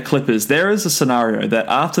 Houston and the Clippers, there is a scenario that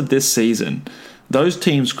after this season, those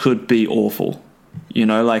teams could be awful.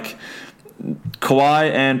 Like,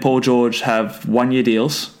 Kawhi and Paul George have 1-year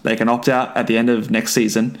deals. They can opt out at the end of next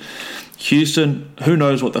season. Houston, who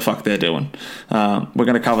knows what the fuck they're doing. We're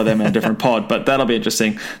going to cover them in a different pod, but that'll be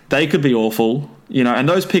interesting. They could be awful, and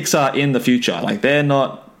those picks are in the future. Like, they're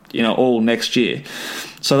not, all next year.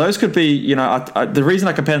 So those could be, the reason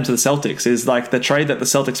I compare them to the Celtics is like the trade that the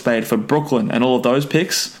Celtics made for Brooklyn and all of those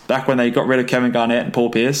picks back when they got rid of Kevin Garnett and Paul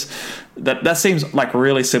Pierce. That seems like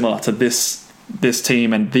really similar to this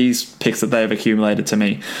team and these picks that they've accumulated to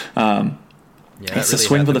me. It's a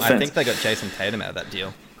swing for the fence. I think they got Jason Tatum out of that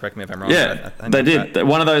deal. Correct me if I'm wrong. Yeah, they did. Right.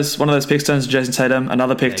 One of those picks turned into Jason Tatum.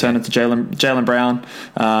 Another pick turned into Jaylen Brown.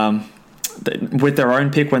 With their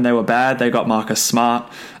own pick when they were bad, they got Marcus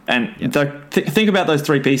Smart. And think about those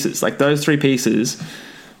 3 pieces. Like, those 3 pieces,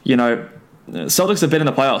 Celtics have been in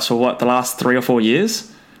the playoffs for the last 3 or 4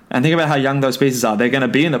 years. And think about how young those pieces are. They're going to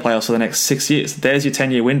be in the playoffs for the next 6 years. There's your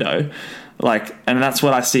 10-year window. And that's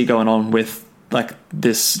what I see going on with like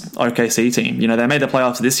this OKC team. They made the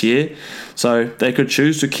playoffs this year, so they could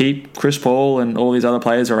choose to keep Chris Paul and all these other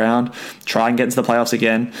players around, try and get into the playoffs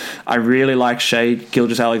again. I really like Shai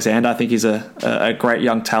Gilgeous-Alexander. I think he's a great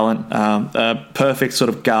young talent, a perfect sort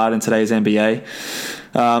of guard in today's NBA.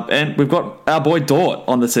 And we've got our boy Dort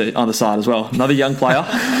on the side as well, another young player.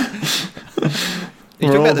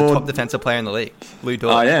 You're talking about the top defensive player in the league, Lou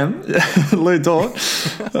Dort. I am. Lou Dort.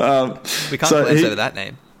 We can't glance over that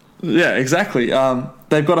name. Yeah, exactly.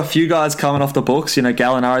 They've got a few guys coming off the books.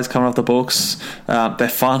 Gallinari's coming off the books. They're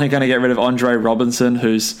finally going to get rid of Andre Robinson,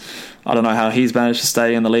 who's, I don't know how he's managed to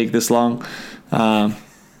stay in the league this long. They've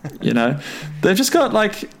just got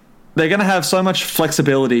they're going to have so much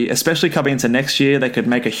flexibility, especially coming into next year. They could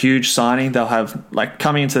make a huge signing. They'll have,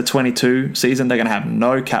 coming into the 22 season, they're going to have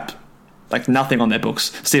no cap, nothing on their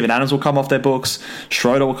books. Steven Adams will come off their books.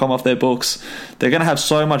 Schroeder will come off their books. They're going to have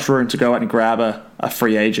so much room to go out and grab a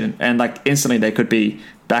free agent. And, instantly they could be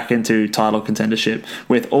back into title contendership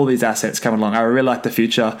with all these assets coming along. I really like the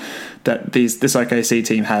future that this OKC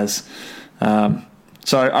team has.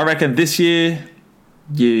 So I reckon this year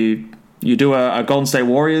you do a Golden State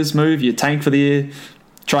Warriors move, you tank for the year,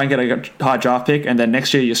 try and get a high draft pick, and then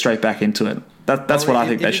next year you're straight back into it. That's what I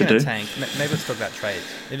think they should do. Tank, maybe let's talk about trades.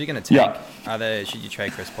 If you're going to tank, should you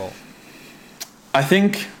trade Chris Paul? I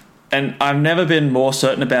think, and I've never been more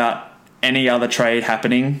certain about any other trade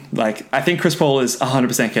happening. I think Chris Paul is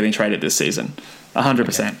 100% getting traded this season.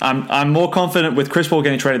 100%. Okay. I'm more confident with Chris Paul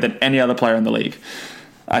getting traded than any other player in the league.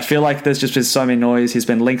 I feel like there's just been so many noise. He's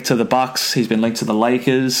been linked to the Bucks. He's been linked to the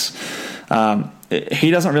Lakers.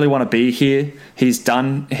 He doesn't really want to be here. He's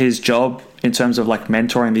done his job in terms of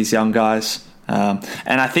mentoring these young guys.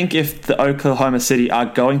 And I think if the Oklahoma City are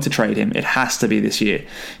going to trade him, it has to be this year.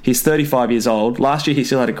 He's 35 years old. Last year he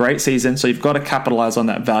still had a great season, so you've got to capitalize on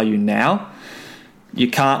that value now. You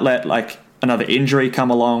can't let another injury come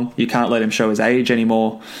along. You can't let him show his age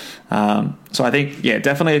anymore. So I think,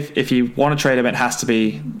 definitely if you want to trade him, it has to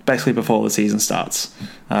be basically before the season starts.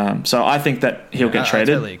 So I think that he'll get traded.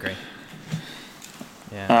 I totally agree.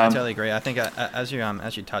 Yeah, I totally agree. I think as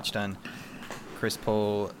you touched on, Chris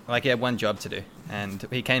Paul, he had one job to do, and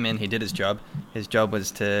he came in, he did his job. His job was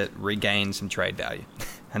to regain some trade value,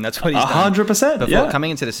 and that's what he's done. 100%. Before coming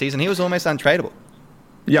into the season, he was almost untradeable.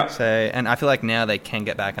 Yeah. So, and I feel like now they can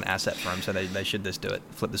get back an asset for him, so they should just do it,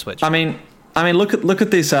 flip the switch. I mean, look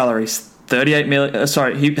at these salaries. 38 million.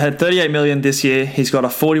 He had 38 million this year. He's got a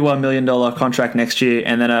 $41 million contract next year,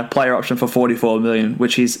 and then a player option for $44 million,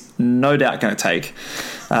 which he's no doubt going to take.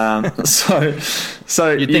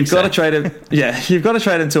 So you've got to trade him. Yeah, you've got to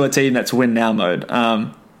trade him to a team that's win now mode.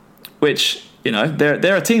 Which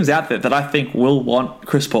there are teams out there that I think will want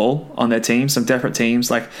Chris Paul on their team. Some desperate teams.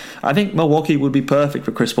 I think Milwaukee would be perfect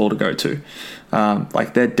for Chris Paul to go to.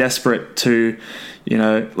 They're desperate to,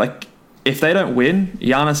 if they don't win,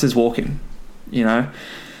 Giannis is walking,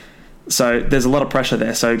 So there's a lot of pressure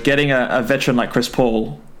there. So getting a veteran like Chris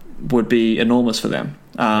Paul would be enormous for them.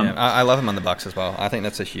 I love him on the Bucks as well. I think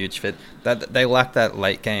that's a huge fit. That they lack that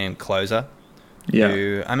late game closer.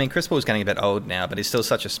 Yeah. Chris Paul's getting a bit old now, but he's still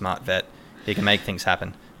such a smart vet. He can make things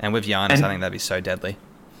happen. And with Giannis, I think that'd be so deadly.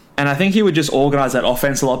 And I think he would just organize that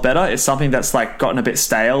offense a lot better. It's something that's gotten a bit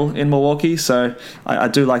stale in Milwaukee, so I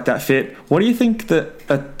do like that fit. What do you think that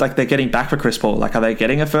they're getting back for Chris Paul? Are they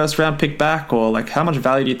getting a first round pick back, or how much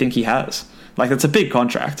value do you think he has? It's a big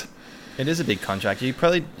contract. It is a big contract. You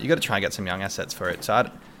got to try and get some young assets for it. So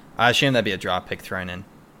I assume there'd be a draft pick thrown in,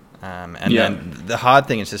 then the hard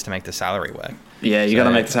thing is just to make the salary work. Yeah, you got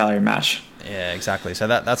to make the salary match. Yeah, exactly. So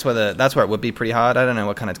that's where it would be pretty hard. I don't know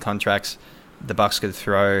what kind of contracts the Bucks could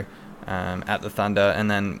throw at the Thunder,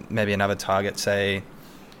 and then maybe another target, say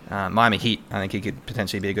Miami Heat. I think he could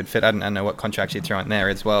potentially be a good fit. I don't know what contracts you'd throw in there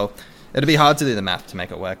as well. It'd be hard to do the math to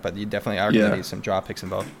make it work, but you definitely are going to need some draft picks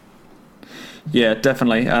involved. Yeah,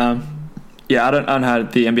 definitely. I don't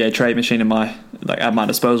have the NBA trade machine at my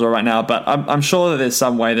disposal right now, but I'm sure that there's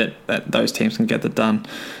some way that those teams can get that done.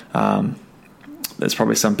 There's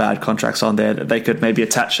probably some bad contracts on there that they could maybe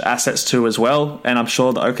attach assets to as well. And I'm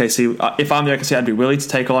sure that OKC, if I'm the OKC, I'd be willing to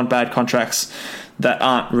take on bad contracts that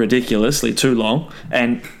aren't ridiculously too long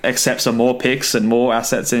and accept some more picks and more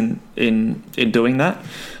assets in doing that.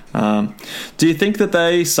 Do you think that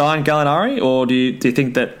they sign Gallinari, or do you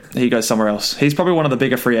think that he goes somewhere else? He's probably one of the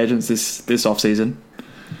bigger free agents this offseason.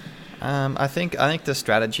 I think the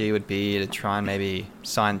strategy would be to try and maybe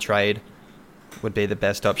sign trade. Would be the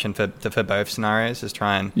best option for both scenarios, is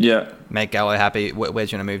try and make Gallo happy.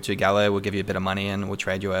 Where's you want to move to? Gallo, we'll give you a bit of money and we'll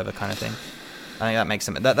trade you over, kind of thing. I think that makes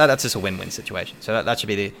them that's just a win-win situation. So that should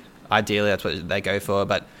be the ideally that's what they go for.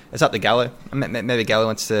 But it's up to Gallo. Maybe Gallo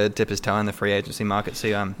wants to dip his toe in the free agency market,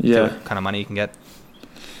 see what kind of money he can get.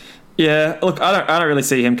 Yeah, look, I don't really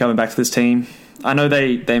see him coming back to this team. I know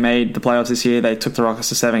they made the playoffs this year. They took the Rockets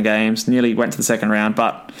to 7 games, nearly went to the second round,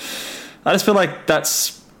 but I just feel like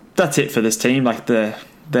that's it for this team. Like they're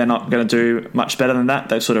not going to do much better than that.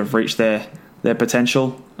 They've sort of reached their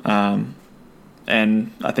potential, and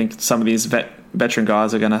I think some of these veteran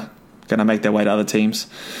guys are going to make their way to other teams.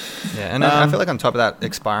 Yeah, and I feel like on top of that,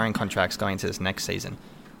 expiring contracts going into this next season.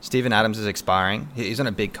 Steven Adams is expiring. He's on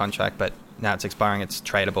a big contract, but now it's expiring. It's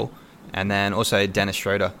tradable. And then also Dennis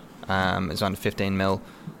Schroeder is on 15 mil,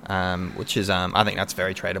 which is I think that's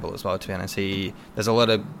very tradable as well. To be honest, there's a lot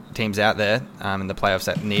of teams out there in the playoffs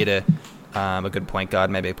that need a good point guard,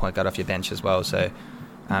 maybe a point guard off your bench as well. So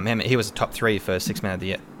he was a top 3 for 6 man of the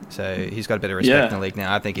year. So he's got a bit of respect in the league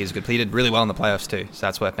now. I think he's good. He did really well in the playoffs too, so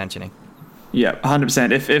that's worth mentioning. Yeah,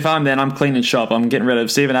 100%. If I'm then, I'm cleaning shop. I'm getting rid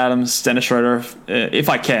of Steven Adams, Dennis Schroeder, if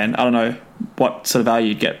I can. I don't know what sort of value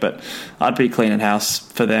you'd get, but I'd be cleaning house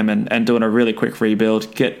for them and doing a really quick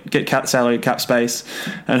rebuild. Get salary cap space,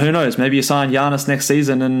 and who knows? Maybe you sign Giannis next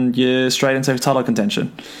season and you're straight into title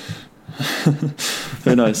contention.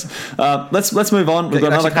 Who knows? Let's move on. We've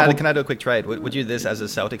got another couple. Can I do a quick trade? Would you do this as a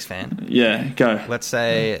Celtics fan? Yeah, go. Let's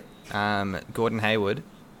say Gordon Hayward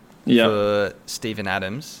for Steven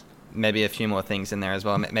Adams. Maybe a few more things in there as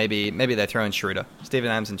well. Maybe they throw in Schroeder. Steven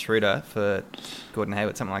Adams and Schroeder for Gordon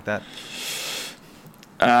Hayward, something like that.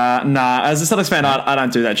 Nah, as a Celtics fan, I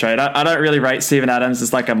don't do that trade. I don't really rate Steven Adams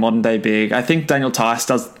as like a modern day big. I think Daniel Tice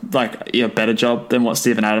does like a better job than what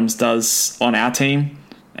Steven Adams does on our team.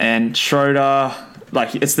 And Schroeder,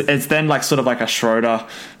 like it's then like sort of like a Schroeder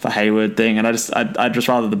for Hayward thing. And I'd just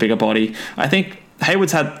rather the bigger body. I think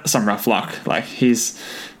Hayward's had some rough luck. Like he's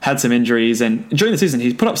had some injuries, and during the season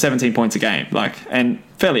he's put up 17 points a game, like, and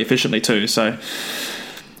fairly efficiently too. So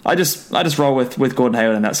I just roll with Gordon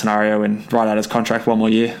Hayward in that scenario and ride out his contract one more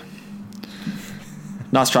year.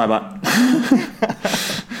 Nice try, but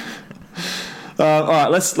all right,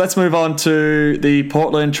 let's move on to the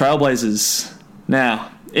Portland Trailblazers. Now,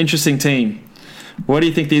 interesting team. What do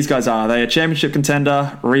you think these guys are? Are they a championship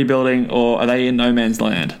contender, rebuilding, or are they in no man's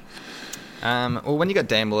land? Well, when you got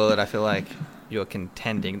Dame Lillard, I feel like you're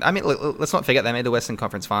contending. I mean, let's not forget they made the Western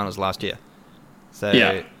Conference Finals last year. So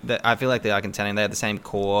yeah. I feel like they are contending. They had the same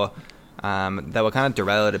core. They were kind of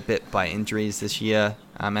derailed a bit by injuries this year,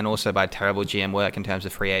 and also by terrible GM work in terms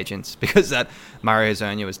of free agents, because that Mario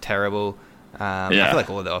Hezonja was terrible. I feel like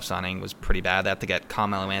all of the off-signing was pretty bad. They had to get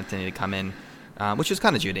Carmelo Anthony to come in, which was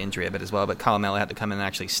kind of due to injury a bit as well, but Carmelo had to come in and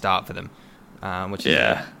actually start for them, which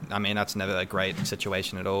is, I mean, that's never a great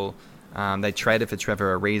situation at all. They traded for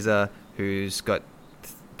Trevor Ariza, who's got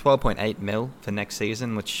 12.8 mil for next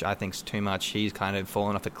season, which I think's too much. He's kind of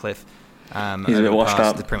fallen off a cliff. He's a bit washed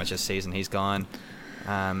up. Pretty much this season, he's gone.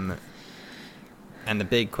 And the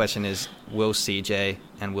big question is, will CJ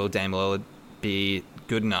and will Dame Lillard be a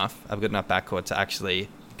good enough backcourt to actually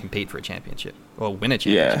compete for a championship or win a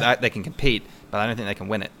championship? Yeah. They can compete, but I don't think they can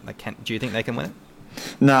win it. Do you think they can win it?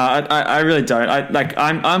 No, I really don't.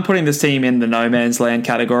 I'm putting this team in the no man's land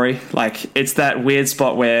category. Like, it's that weird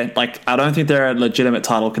spot where, like, I don't think they're a legitimate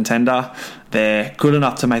title contender. They're good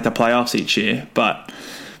enough to make the playoffs each year, but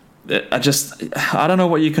I don't know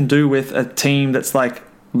what you can do with a team that's like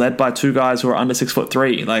led by 2 guys who are under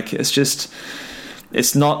 6'3". Like,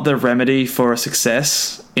 it's not the remedy for a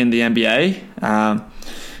success in the NBA.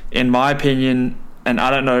 In my opinion, and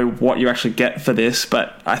I don't know what you actually get for this,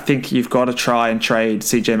 but I think you've got to try and trade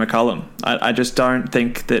CJ McCollum. I just don't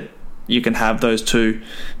think that you can have those two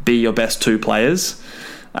be your best 2 players.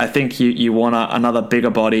 I think you want another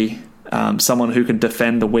bigger body, someone who can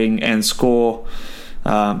defend the wing and score,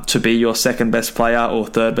 to be your second best player or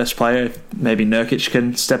third best player. Maybe Nurkic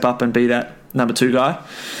can step up and be that number 2 guy.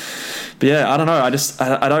 But yeah, I don't know.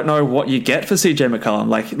 I don't know what you get for CJ McCollum.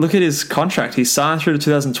 Like, look at his contract. He's signed through to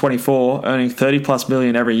 2024, earning $30+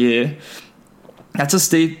 million every year. That's a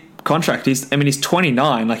steep contract. He's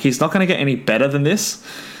 29. Like, he's not going to get any better than this.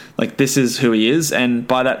 Like, this is who he is. And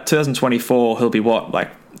by that 2024, he'll be what,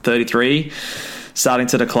 like 33, starting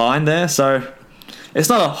to decline there. So it's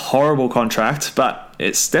not a horrible contract, but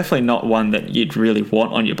it's definitely not one that you'd really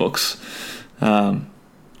want on your books.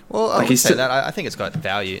 Well, I would say that. I think it's got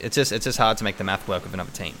value. It's just hard to make the math work with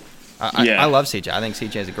another team. I love CJ. I think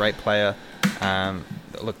CJ is a great player.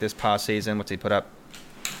 Look, this past season, what's he put up?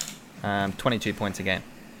 22 points a game.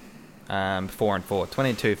 4 and 4.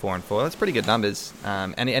 22, 4 and 4. That's pretty good numbers.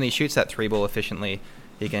 And he shoots that 3-ball efficiently.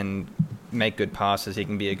 He can make good passes. He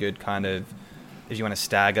can be a good kind of, if you want to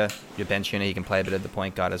stagger your bench unit, he can play a bit of the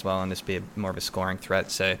point guard as well and just be more of a scoring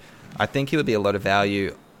threat. So I think he would be a lot of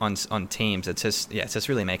value on teams. It's just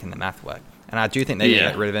really making the math work. And I do think they need to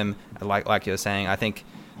get rid of him. Like you were saying, I think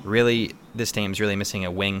really this team's really missing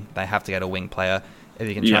a wing. They have to get a wing player. If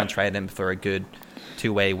you can try and trade him for a good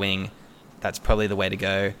two-way wing, that's probably the way to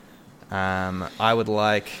go. Where would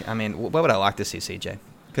I like to see CJ?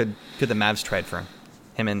 Could the Mavs trade for him?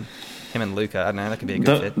 Him and Luka, I don't know, that could be a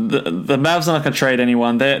good fit. The Mavs are not going to trade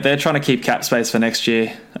anyone. They're trying to keep cap space for next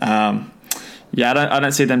year. I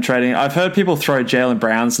don't see them trading. I've heard people throw Jaylen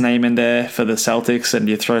Brown's name in there for the Celtics, and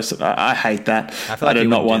you throw. I hate that. I feel like you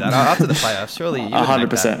wouldn't do that after the playoffs. Surely you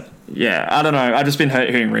 100%. Yeah, I don't know. I've just been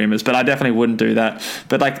hearing rumors, but I definitely wouldn't do that.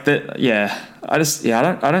 But I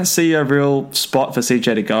don't see a real spot for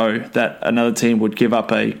CJ to go that another team would give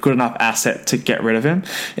up a good enough asset to get rid of him.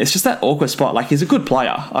 It's just that awkward spot. Like, he's a good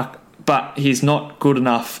player, but he's not good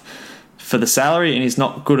enough for the salary, and he's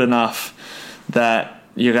not good enough that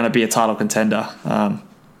you're going to be a title contender.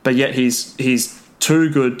 But yet he's too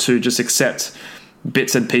good to just accept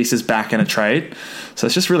bits and pieces back in a trade. So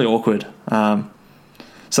it's just really awkward.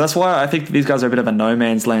 So that's why I think these guys are a bit of a no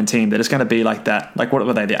man's land team. They're just going to be like that. Like, what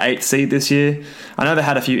were they, the 8th seed this year? I know they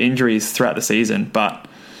had a few injuries throughout the season, but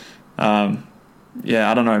I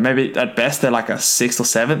don't know. Maybe at best they're like a 6th or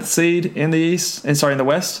 7th seed in the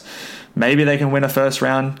West. Maybe they can win a first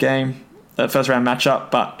round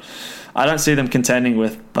matchup, but I don't see them contending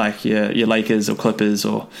with like your Lakers or Clippers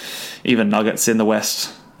or even Nuggets in the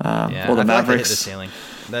West or the Mavericks. Like they hit the ceiling.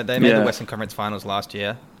 They made the Western Conference Finals last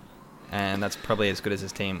year, and that's probably as good as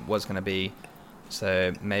his team was going to be.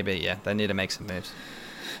 So maybe, they need to make some moves.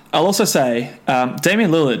 I'll also say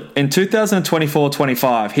Damian Lillard in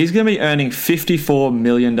 2024-25, he's going to be earning $54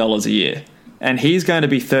 million a year, and he's going to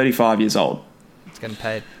be 35 years old. He's getting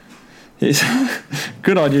paid.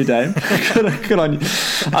 Good on you, Dame. Good on you.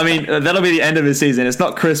 I mean, that'll be the end of his season. It's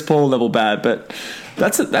not Chris Paul level bad, but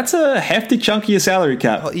that's a hefty chunk of your salary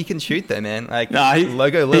cap. Well, he can shoot though, man.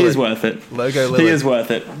 Logo Lillard. He is worth it. Logo Lillard. He is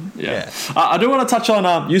worth it. Yeah. I do want to touch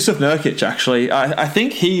on Yusuf Nurkic, actually. I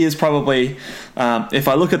think he is probably, if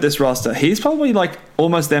I look at this roster, he's probably like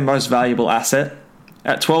almost their most valuable asset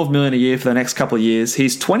at $12 million a year for the next couple of years.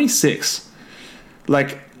 He's 26.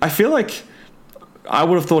 Like, I feel like I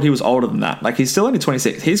would have thought he was older than that. Like, he's still only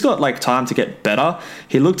 26. He's got like time to get better.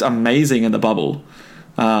 He looked amazing in the bubble.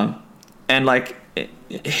 And like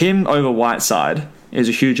him over Whiteside is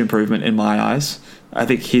a huge improvement in my eyes. I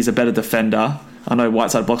think he's a better defender. I know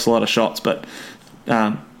Whiteside blocks a lot of shots, but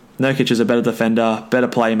Nurkic is a better defender, better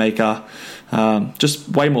playmaker, just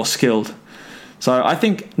way more skilled. So I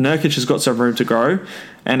think Nurkic has got some room to grow.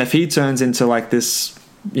 And if he turns into like this,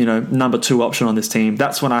 number 2 option on this team,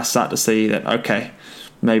 that's when I start to see that, okay,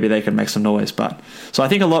 maybe they can make some noise. But so I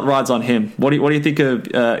think a lot rides on him. What do you think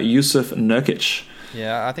of Yusuf Nurkic?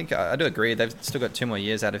 Yeah, I think I do agree. They've still got 2 more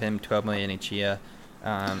years out of him, $12 million each year.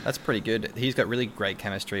 That's pretty good. He's got really great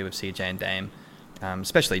chemistry with CJ and Dame,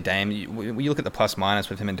 especially Dame. You look at the plus minus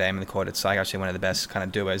with him and Dame in the court, it's like actually one of the best kind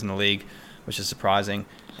of duos in the league, which is surprising.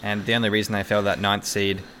 And the only reason they fell that 9th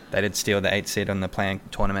seed, they did steal the 8th seed on the playing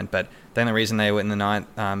tournament, but the only reason they were in the 9th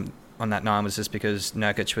on that 9 was just because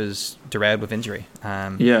Nurkic was derailed with injury.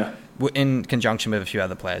 In conjunction with a few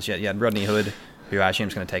other players. You had Rodney Hood, who I assume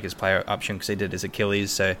is going to take his player option because he did his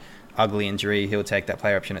Achilles, so ugly injury. He'll take that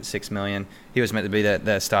player option at $6 million. He was meant to be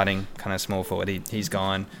the starting kind of small forward. He's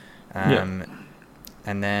gone. And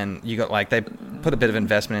then you got they put a bit of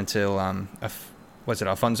investment into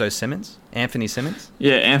Alfonso Simmons? Anthony Simmons?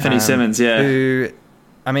 Yeah, Anthony Simmons, yeah. Who,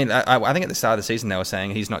 I think at the start of the season they were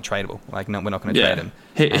saying he's not tradable. Like, no, we're not going to trade him.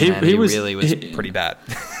 He was pretty bad.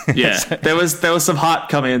 Yeah, there was some hype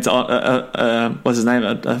coming into what's his name?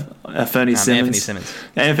 Anthony Simmons.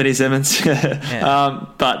 Anthony Simmons. Yeah.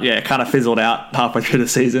 But yeah, kind of fizzled out halfway through the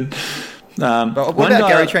season. But what about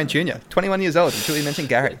Gary Trent Jr.? 21 years old. Until you mentioned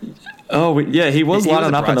Gary. Oh yeah, he was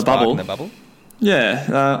lining up in the bubble. Yeah,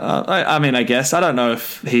 I guess I don't know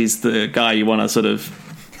if he's the guy you want to sort of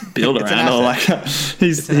build around or like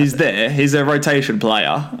he's there. He's a rotation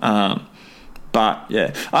player. But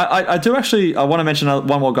yeah, I do actually. I want to mention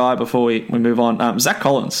one more guy before we move on. Zach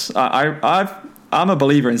Collins. I'm a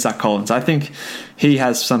believer in Zach Collins. I think he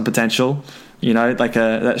has some potential. Like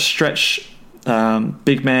that stretch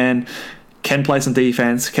big man, can play some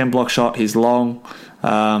defense, can block shot. He's long.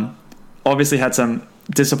 Obviously had some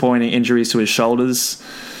disappointing injuries to his shoulders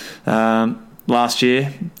last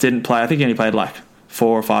year. Didn't play. I think he only played like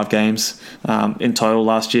 4 or 5 games in total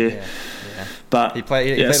last year. Yeah. But he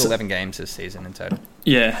played 11 games this season in total.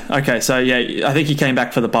 Yeah. Okay. So yeah, I think he came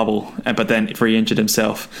back for the bubble, but then re-injured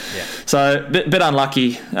himself. Yeah. So bit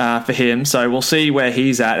unlucky for him. So we'll see where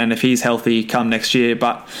he's at and if he's healthy come next year.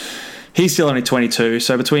 But he's still only 22.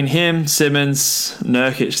 So between him, Simmons,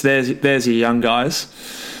 Nurkic, there's your young guys,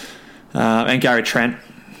 and Gary Trent.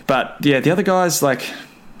 But yeah, the other guys, like,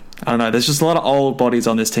 I don't know. There's just a lot of old bodies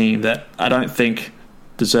on this team that I don't think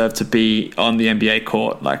deserve to be on the NBA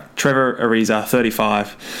court. Like Trevor Ariza,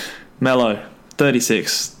 35, Melo,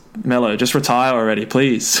 36. Melo, just retire already,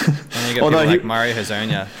 please. And you got people like Mario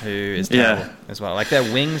Hazonia, who is terrible as well. Like their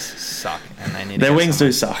wings suck, and they need. Their wings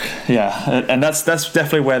do suck, yeah, and that's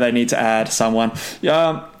definitely where they need to add someone.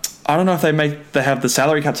 I don't know if they have the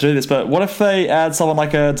salary cap to do this, but what if they add someone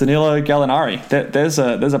like a Danilo Gallinari? There's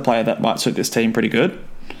a player that might suit this team pretty good.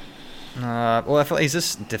 Well, I feel like he's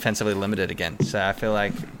just defensively limited again, so I feel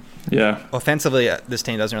like offensively this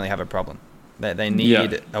team doesn't really have a problem. They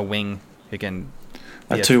need a wing who can.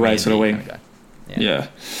 A two-way sort of wing. Kind of yeah.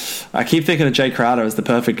 I keep thinking of Jay Crowder as the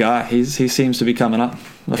perfect guy. He seems to be coming up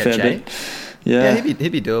a fair bit. Yeah,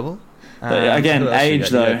 he'd be doable. Again, age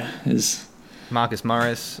though is Marcus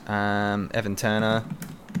Morris, Evan Turner.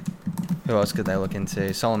 Who else could they look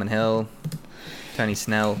into? Solomon Hill, Tony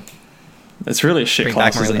Snell. It's really a shit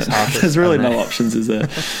class, isn't it? There's really no options, is there?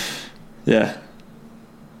 Yeah.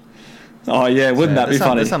 Oh yeah, wouldn't that be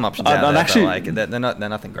funny? There's some options out there, actually, but they're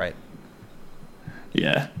nothing great.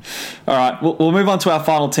 Yeah. All right. We'll move on to our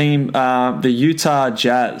final team, the Utah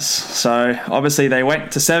Jazz. So obviously they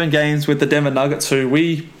went to 7 games with the Denver Nuggets, who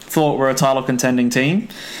we thought were a title contending team.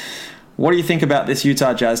 What do you think about this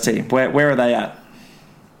Utah Jazz team? Where are they at?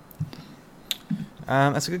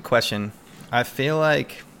 That's a good question. I feel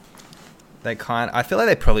like they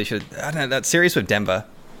probably should. I don't know, that series with Denver.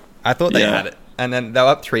 I thought they had it, and then they were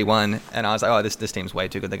up 3-1, and I was like, oh, this team's way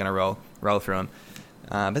too good. They're going to roll through them.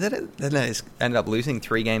 But then they ended up losing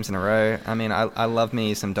 3 games in a row. I mean, I love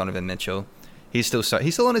me some Donovan Mitchell. He's still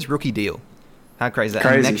on his rookie deal. How crazy is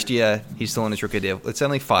that? And next year, he's still on his rookie deal. It's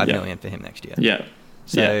only $5 million for him next year. Yeah.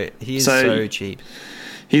 So he is so cheap.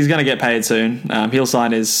 He's going to get paid soon. He'll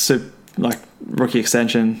sign his rookie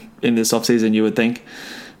extension in this offseason, you would think.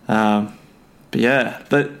 But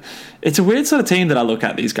it's a weird sort of team that I look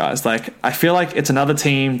at, these guys. Like, I feel like it's another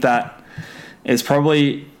team that is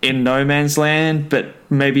probably in no man's land, but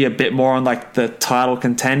maybe a bit more on like the title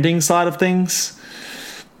contending side of things.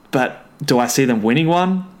 But do I see them winning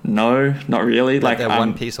one? No, not really. Like they're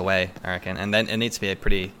one piece away, I reckon, and then it needs to be a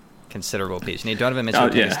pretty considerable piece. You need Donovan Mitchell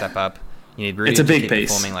to take a step up. You need Rudy to keep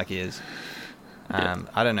performing like he is.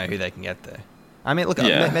 I don't know who they can get there. I mean, look,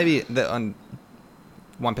 maybe on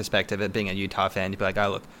one perspective, it being a Utah fan, you'd be like,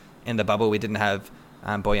 oh, look, in the bubble we didn't have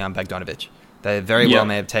Bojan Bogdanovic. They very well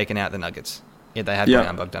may have taken out the Nuggets. Yeah, they had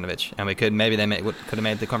Bojan Bogdanovic, and could have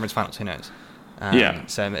made the conference finals. Who knows?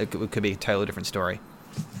 So it could be a totally different story.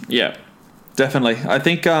 Yeah, definitely. I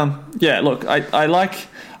think. Look, I like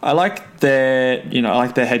their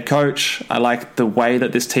head coach. I like the way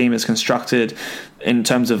that this team is constructed in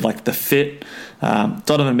terms of like the fit.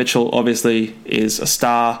 Donovan Mitchell obviously is a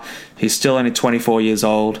star. He's still only 24 years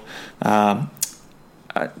old.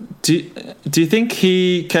 Do you think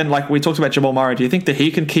he can, like we talked about Jamal Murray, do you think that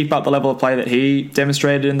he can keep up the level of play that he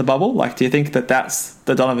demonstrated in the bubble? Like, do you think that that's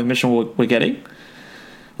the Donovan Mitchell we're getting?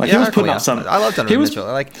 Like, he was putting up some... I love Donovan Mitchell.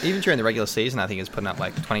 Like, even during the regular season, I think he was putting up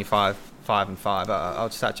like 25, 5 and 5. I'll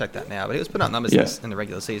just check that now. But he was putting up numbers in the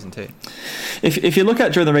regular season too. If you look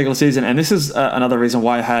at during the regular season, and this is another reason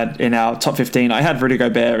why I had in our top 15, I had Rudy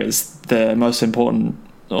Gobert as the most important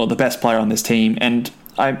or the best player on this team. And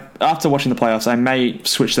after watching the playoffs, I may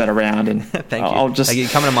switch that around, and I'll just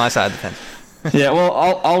coming to my side of the fence. Yeah,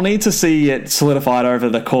 well, I'll need to see it solidified over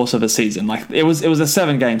the course of a season. Like it was a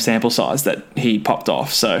 7-game sample size that he popped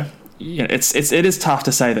off, so it is tough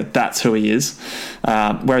to say that that's who he is.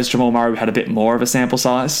 Whereas Jamal Murray had a bit more of a sample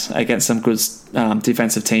size against some good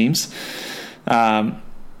defensive teams.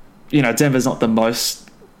 Denver's not the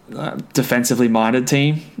most defensively minded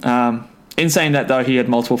team. In saying that, though, he had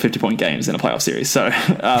multiple 50-point games in a playoff series, so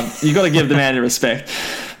you got to give the man the respect.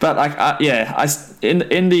 But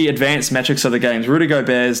in the advanced metrics of the games, Rudy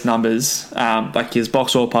Gobert's numbers, like his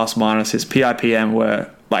box score plus minus, his PIPM were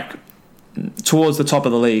like towards the top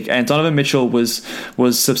of the league, and Donovan Mitchell was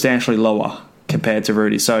substantially lower compared to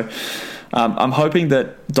Rudy. So I'm hoping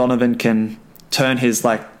that Donovan can turn his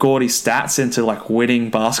like gaudy stats into like winning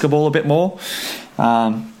basketball a bit more.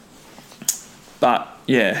 But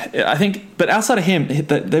yeah, I think, but outside of him,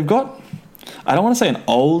 they've got, I don't want to say an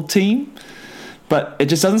old team, but it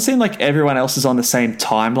just doesn't seem like everyone else is on the same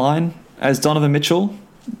timeline as Donovan Mitchell,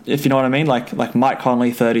 if you know what I mean. Like Mike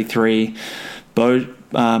Conley, 33,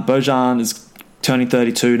 Bojan is turning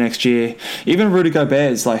 32 next year. Even Rudy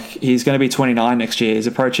Gobert is like, he's going to be 29 next year. He's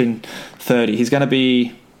approaching 30. He's going to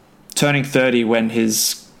be turning 30 when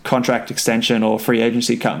his contract extension or free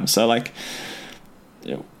agency comes. So like,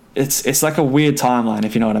 it's like a weird timeline,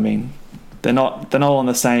 if you know what I mean. They're not on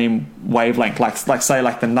the same wavelength. Like say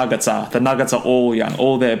like the Nuggets are. The Nuggets are all young.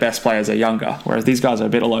 All their best players are younger, whereas these guys are a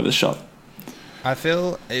bit all over the shop. I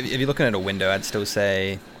feel if you're looking at a window, I'd still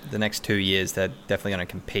say the next 2 years they're definitely going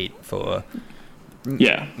to compete for.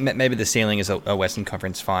 Yeah. Maybe the ceiling is a Western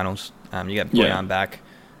Conference Finals. You get Bojan back.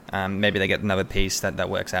 Maybe they get another piece that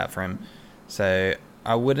works out for him. So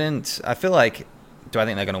I feel like, do I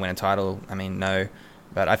think they're going to win a title? I mean, no.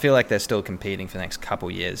 But I feel like they're still competing for the next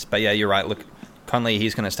couple years. But yeah, you're right. Look, Conley,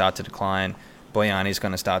 he's going to start to decline. Bojan is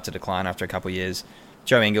going to start to decline after a couple years.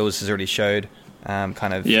 Joe Ingles has already showed some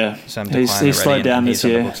decline he's already. Slowed down he's this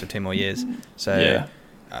year. On the books for 2 more years. So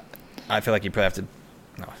I feel like you probably have to.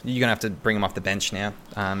 No, you're going to have to bring him off the bench now,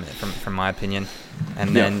 from my opinion.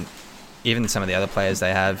 And then even some of the other players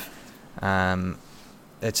they have,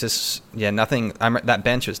 it's just nothing. That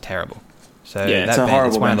bench was terrible. So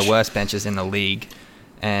it's one of the worst benches in the league.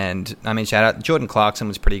 And I mean, shout out, Jordan Clarkson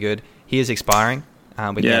was pretty good. He is expiring.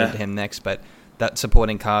 We get to him next, but that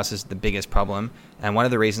supporting cast is the biggest problem. And one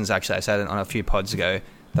of the reasons, actually, I said it on a few pods ago,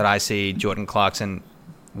 that I see Jordan Clarkson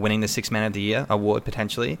winning the Sixth Man of the Year award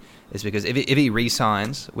potentially is because if he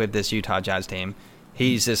re-signs with this Utah Jazz team,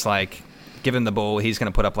 he's just like, give him the ball, he's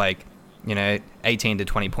going to put up 18 to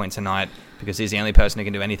 20 points a night because he's the only person who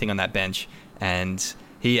can do anything on that bench. And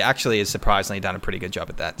he actually has surprisingly done a pretty good job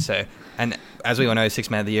at that. So, and as we all know,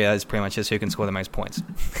 Sixth Man of the Year is pretty much just who can score the most points.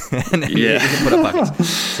 And he can put up buckets.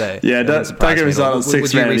 So don't get me started on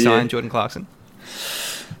Sixth Man of the Year. Would you re-sign Jordan Clarkson?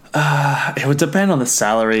 It would depend on the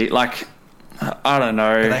salary. Like, I don't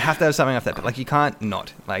know. But they have to have something off that. Like, you can't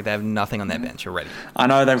not. Like, they have nothing on their bench already. I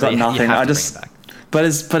know they've got nothing. You have to bring it back. But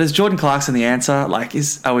is Jordan Clarkson the answer? Like,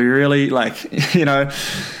 are we really like, I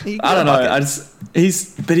don't know.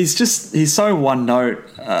 He's so one note.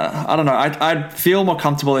 I don't know. I'd feel more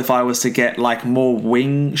comfortable if I was to get like more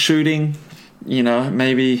wing shooting.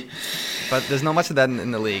 Maybe. But there's not much of that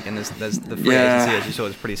in the league, and there's the free agency, as you saw,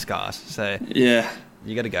 is pretty scarce. So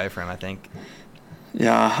you got to go for him, I think.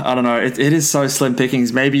 Yeah, I don't know. It is so slim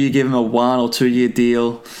pickings. Maybe you give him a 1 or 2 year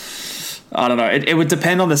deal. I don't know. It would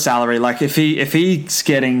depend on the salary. Like if he's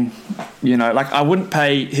getting, like I wouldn't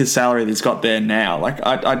pay his salary that he's got there now. Like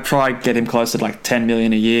I'd try get him closer to like 10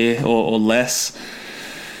 million a year or less.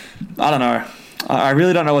 I don't know. I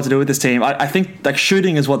really don't know what to do with this team. I think like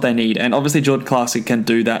shooting is what they need, and obviously Jordan Clarkson can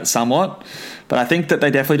do that somewhat. But I think that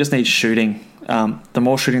they definitely just need shooting. The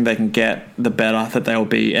more shooting they can get, the better that they'll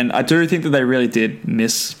be. And I do think that they really did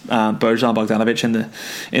miss Bojan Bogdanovic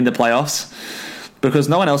in the playoffs. Because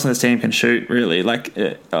no one else on this team can shoot, really. Like,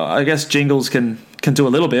 I guess Jingles can do a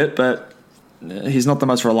little bit, but he's not the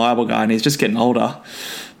most reliable guy, and he's just getting older.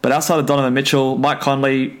 But outside of Donovan Mitchell, Mike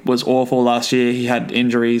Conley was awful last year. He had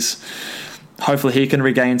injuries. Hopefully he can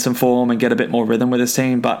regain some form and get a bit more rhythm with his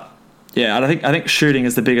team. But, yeah, I think shooting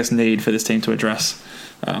is the biggest need for this team to address.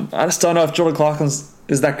 I just don't know if Jordan Clarkson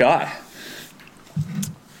is that guy.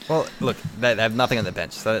 Well, look, they have nothing on the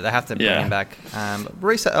bench, so they have to bring him back.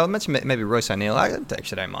 I'll mention maybe Royce O'Neal. I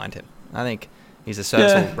actually don't mind him. I think he's a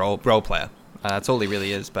serviceable role player. That's all he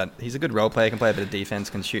really is, but he's a good role player, can play a bit of defense,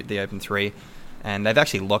 can shoot the open three, and they've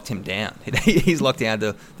actually locked him down. He's locked down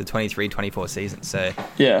to the 23-24 season, so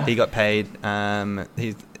he got paid.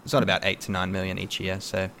 It's not about 8 to 9 million each year.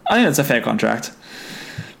 So I think that's a fair contract.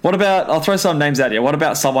 What about? I'll throw some names out here. What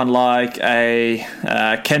about someone like a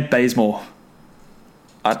Kent Bazemore?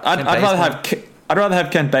 I'd rather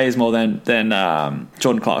have Kent Bazemore than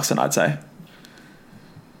Jordan Clarkson, I'd say.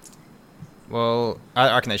 Well,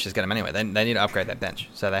 I reckon they should just get him anyway. They need to upgrade that bench,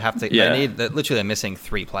 so they have to. They're missing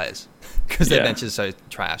 3 players because their bench is so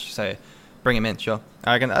trash. So bring him in, sure.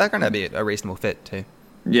 I reckon that'd be a reasonable fit too.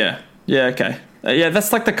 Yeah. Okay.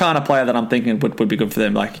 That's like the kind of player that I'm thinking would be good for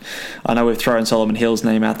them. Like, I know we've thrown Solomon Hill's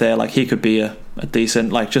name out there. Like, he could be a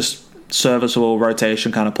decent, like, just serviceable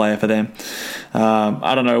rotation kind of player for them.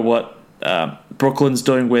 I don't know what Brooklyn's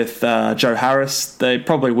doing with Joe Harris. They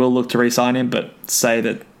probably will look to re-sign him, but say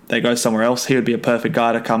that they go somewhere else, he would be a perfect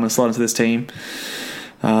guy to come and slot into this team.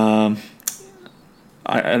 I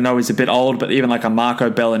know he's a bit old, but even like a Marco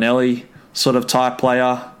Bellinelli sort of type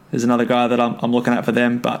player is another guy that I'm looking at for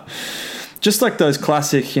them. But just like those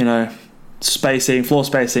classic, floor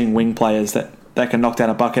spacing wing players that can knock down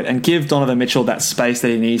a bucket and give Donovan Mitchell that space that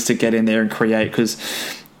he needs to get in there and create. Because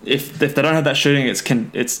if they don't have that shooting,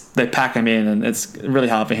 they pack him in, and it's really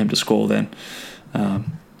hard for him to score then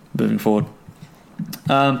moving forward.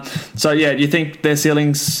 Do you think their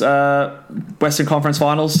ceiling's Western Conference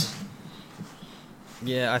Finals?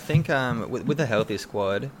 Yeah, I think with a healthy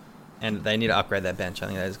squad, and they need to upgrade their bench. I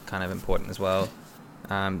think that is kind of important as well.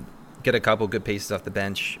 Get a couple good pieces off the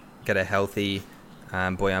bench, get a healthy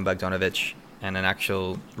Bojan Bogdanovic and an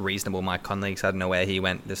actual reasonable Mike Conley, because I don't know where he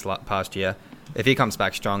went this past year. If he comes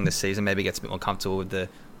back strong this season, maybe gets a bit more comfortable with the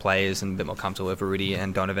players and a bit more comfortable with Rudy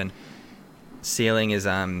and Donovan, ceiling is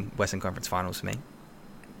Western Conference Finals for me.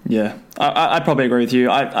 Yeah, I'd probably agree with you.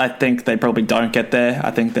 I think they probably don't get there.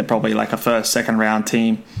 I think they're probably like a first, second round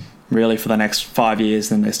team really for the next 5 years,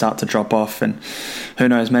 then they start to drop off, and who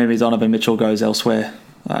knows, maybe Donovan Mitchell goes elsewhere.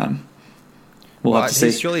 We'll have to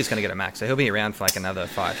see. Surely he's going to get a max, so he'll be around for like another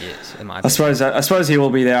 5 years, in my opinion. I suppose he will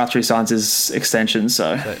be there after he signs his extension.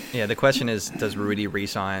 So yeah, the question is, does Rudy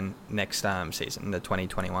re-sign next season, the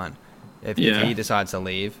 2021? If he decides to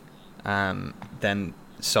leave, then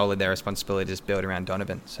solely their responsibility is built around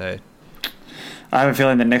Donovan. So I have a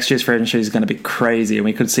feeling that next year's free agency is going to be crazy, and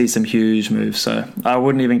we could see some huge moves. So I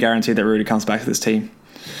wouldn't even guarantee that Rudy comes back to this team.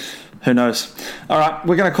 Who knows? All right,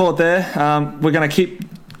 we're going to call it there. We're going to keep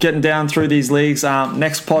getting down through these leagues.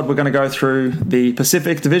 Next pod, we're going to go through the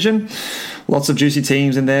Pacific Division. Lots of juicy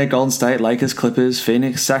teams in there. Golden State, Lakers, Clippers,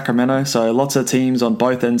 Phoenix, Sacramento. So lots of teams on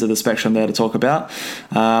both ends of the spectrum there to talk about.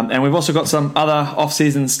 And we've also got some other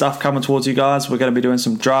off-season stuff coming towards you guys. We're going to be doing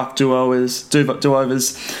some draft do-overs,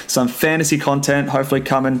 some fantasy content, hopefully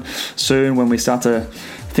coming soon when we start to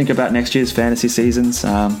think about next year's fantasy seasons.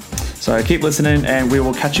 So keep listening, and we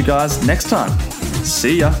will catch you guys next time.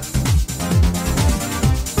 See ya.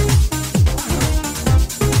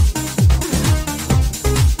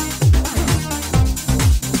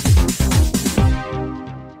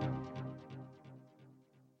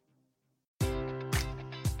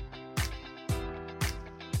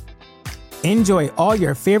 Enjoy all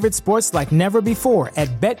your favorite sports like never before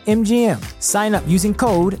at BetMGM. Sign up using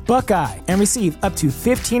code Buckeye and receive up to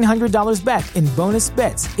 $1,500 back in bonus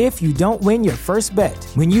bets if you don't win your first bet.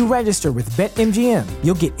 When you register with BetMGM,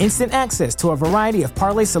 you'll get instant access to a variety of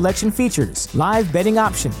parlay selection features, live betting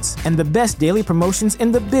options, and the best daily promotions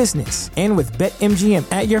in the business. And with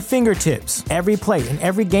BetMGM at your fingertips, every play and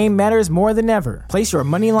every game matters more than ever. Place your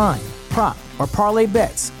money line, prop, or parlay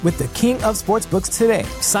bets with the king of sportsbooks today.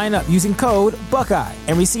 Sign up using code Buckeye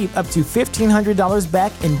and receive up to $1,500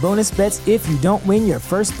 back in bonus bets if you don't win your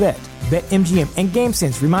first bet. BetMGM and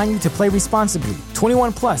GameSense remind you to play responsibly.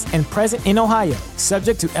 21 plus and present in Ohio,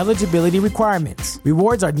 subject to eligibility requirements.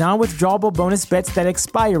 Rewards are non-withdrawable bonus bets that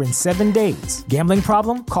expire in 7 days. Gambling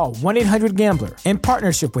problem? Call 1-800-GAMBLER. In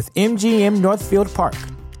partnership with MGM Northfield Park.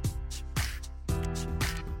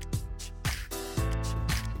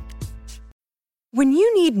 When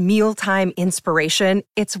you need mealtime inspiration,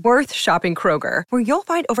 it's worth shopping Kroger, where you'll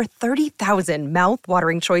find over 30,000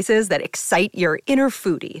 mouth-watering choices that excite your inner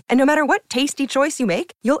foodie. And no matter what tasty choice you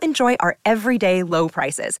make, you'll enjoy our everyday low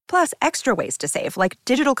prices, plus extra ways to save, like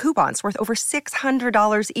digital coupons worth over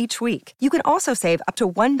 $600 each week. You can also save up to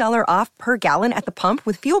 $1 off per gallon at the pump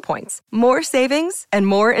with fuel points. More savings and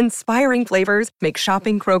more inspiring flavors make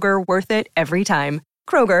shopping Kroger worth it every time.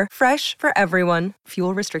 Kroger, fresh for everyone.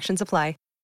 Fuel restrictions apply.